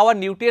only our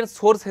nutrient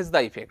source has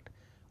the effect,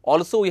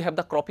 also we have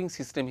the cropping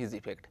system has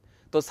effect.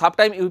 So,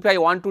 sometime if I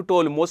want to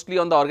tell mostly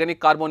on the organic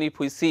carbon, if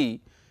you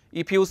see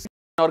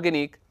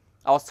organic,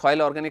 our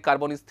soil organic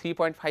carbon is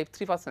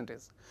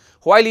 3.53%,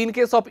 while in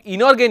case of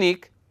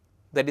inorganic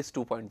that is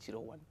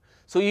 2.01.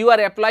 So, you are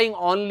applying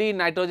only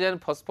nitrogen,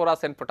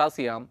 phosphorus and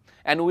potassium,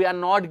 and we are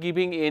not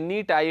giving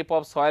any type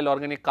of soil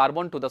organic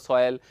carbon to the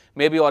soil,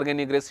 maybe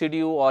organic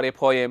residue or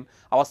FOM.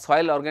 Our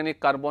soil organic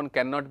carbon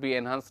cannot be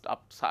enhanced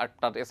up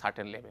at a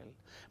certain level.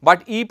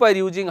 But if we are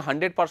using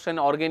 100%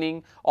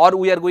 organic or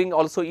we are going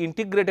also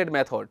integrated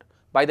method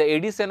by the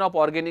addition of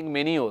organic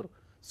manure,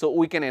 so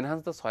we can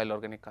enhance the soil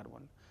organic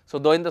carbon. So,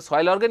 when the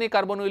soil organic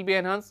carbon will be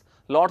enhanced,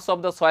 lots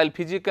of the soil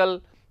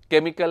physical,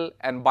 chemical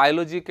and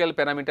biological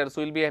parameters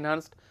will be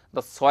enhanced,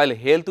 the soil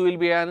health will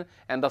be enhanced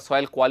and the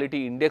soil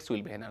quality index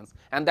will be enhanced,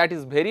 and that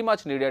is very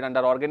much needed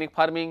under organic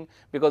farming,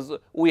 because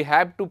we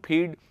have to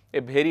feed a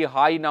very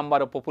high number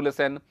of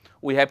population,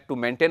 we have to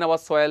maintain our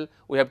soil,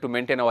 we have to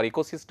maintain our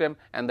ecosystem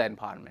and the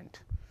environment.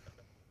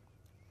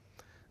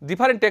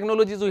 Different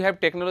technologies, we have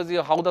technology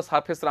how the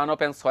surface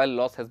runoff and soil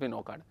loss has been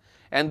occurred,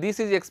 and this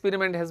is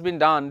experiment has been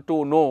done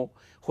to know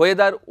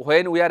whether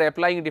when we are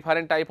applying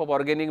different type of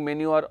organic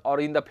manure or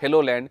in the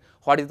fallow land,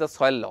 what is the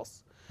soil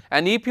loss.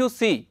 And if you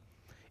see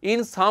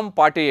in some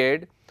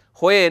period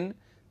when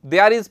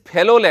there is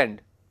fallow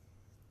land,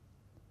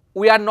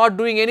 we are not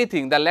doing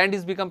anything, the land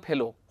is become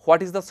fallow,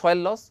 what is the soil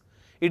loss?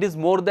 It is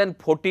more than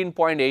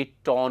 14.8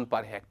 ton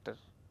per hectare.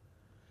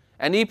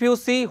 And if you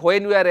see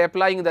when we are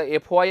applying the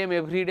FOM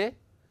every day,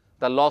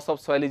 the loss of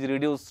soil is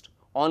reduced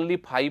only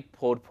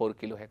 544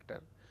 kilo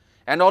hectare.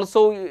 And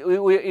also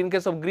in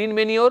case of green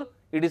manure,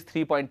 it is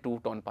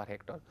 3.2 ton per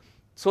hectare.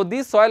 So,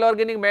 these soil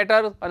organic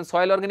matter and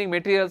soil organic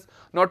materials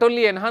not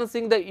only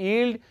enhancing the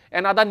yield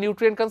and other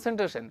nutrient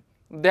concentration,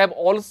 they have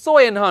also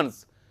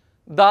enhanced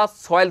the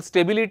soil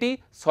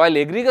stability, soil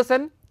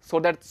aggregation, so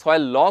that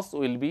soil loss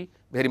will be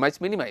very much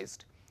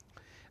minimized.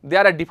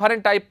 There are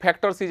different type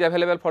factors is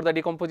available for the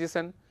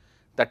decomposition.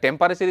 The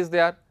temperature is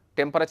there,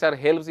 temperature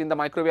helps in the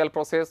microbial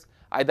process,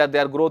 either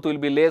their growth will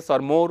be less or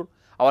more.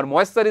 Our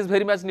moisture is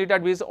very much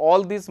needed, because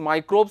all these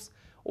microbes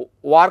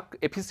work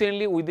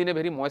efficiently within a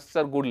very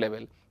moisture good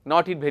level,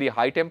 not in very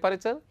high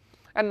temperature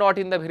and not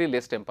in the very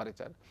less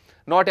temperature,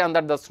 not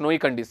under the snowy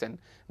condition,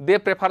 they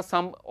prefer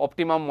some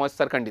optimum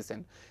moisture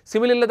condition.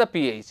 Similarly, the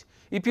pH,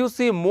 if you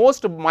see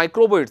most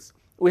microbes,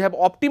 we have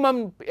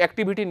optimum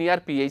activity near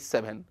pH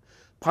 7,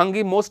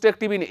 fungi most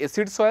active in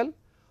acid soil,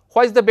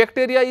 whilst the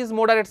bacteria is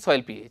moderate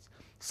soil pH.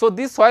 So,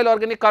 this soil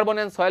organic carbon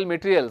and soil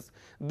materials,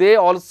 they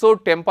also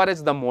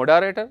temperate the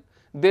moderator,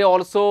 they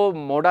also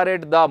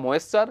moderate the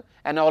moisture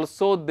and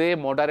also they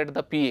moderate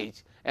the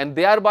pH, and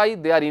thereby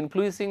they are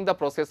influencing the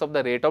process of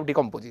the rate of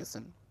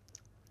decomposition.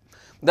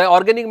 The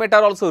organic matter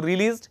also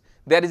released,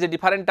 there is a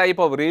different type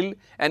of reel,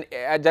 and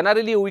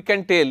generally we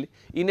can tell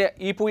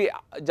if we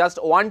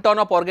just 1 ton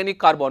of organic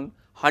carbon,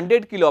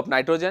 100 kilo of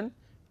nitrogen,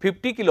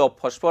 50 kilo of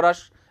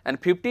phosphorus and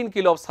 15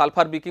 kilo of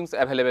sulfur becomes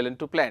available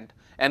into plant,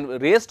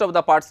 and rest of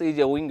the parts is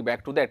going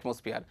back to the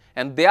atmosphere,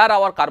 and there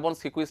our carbon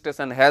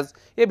sequestration has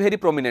a very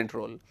prominent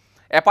role.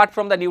 Apart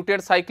from the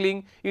nutrient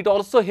cycling, it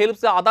also helps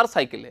the other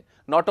cycle,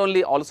 not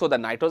only also the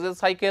nitrogen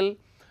cycle,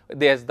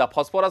 there is the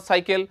phosphorus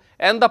cycle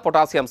and the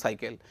potassium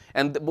cycle,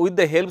 and with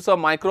the helps of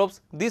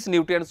microbes these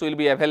nutrients will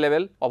be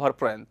available over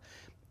plant.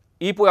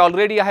 If we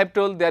already have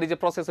told, there is a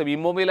process of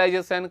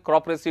immobilization,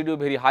 crop residue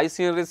very high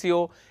CN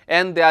ratio,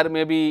 and there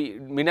may be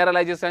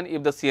mineralization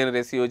if the CN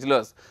ratio is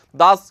less.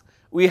 Thus,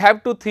 we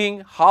have to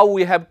think how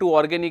we have to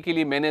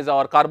organically manage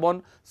our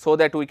carbon, so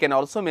that we can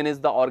also manage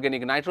the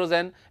organic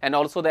nitrogen, and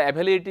also the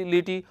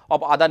availability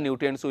of other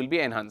nutrients will be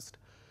enhanced.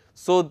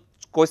 So,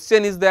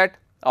 question is that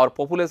our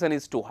population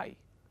is too high.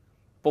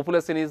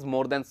 Population is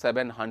more than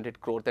 700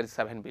 crore, that is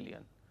 7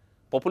 billion.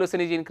 Population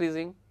is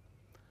increasing,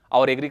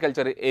 our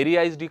agriculture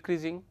area is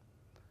decreasing,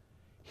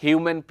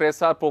 human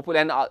pressure,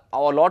 and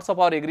our lots of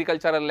our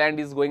agricultural land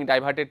is going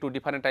diverted to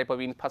different type of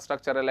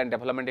infrastructural and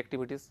development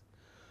activities.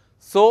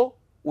 So,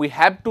 we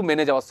have to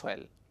manage our soil,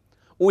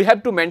 we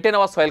have to maintain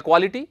our soil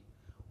quality,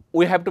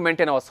 we have to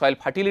maintain our soil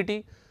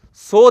fertility,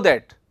 so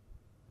that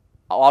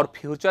our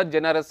future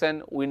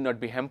generation will not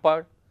be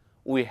hampered.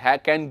 We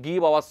can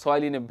give our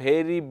soil in a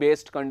very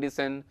best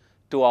condition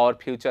to our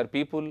future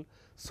people,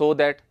 so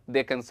that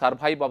they can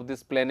survive of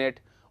this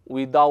planet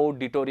without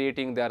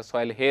deteriorating their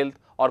soil health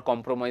or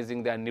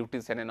compromising their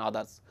nutrition and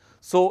others.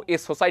 So, a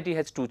society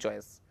has two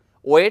choices: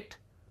 wait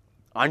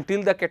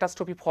until the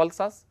catastrophe falls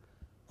us,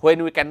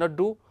 when we cannot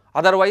do,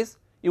 otherwise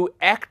you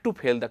act to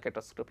fail the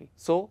catastrophe.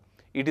 So,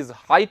 it is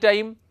high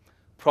time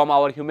from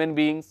our human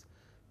beings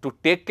to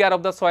take care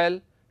of the soil,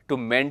 to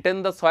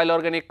maintain the soil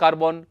organic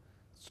carbon,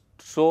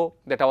 so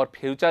that our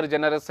future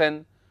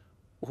generation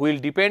who will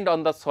depend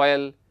on the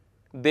soil,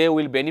 they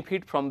will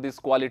benefit from this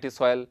quality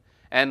soil,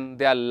 and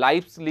their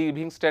lives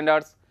living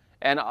standards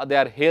and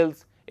their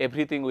health,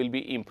 everything will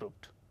be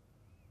improved.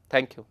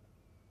 Thank you.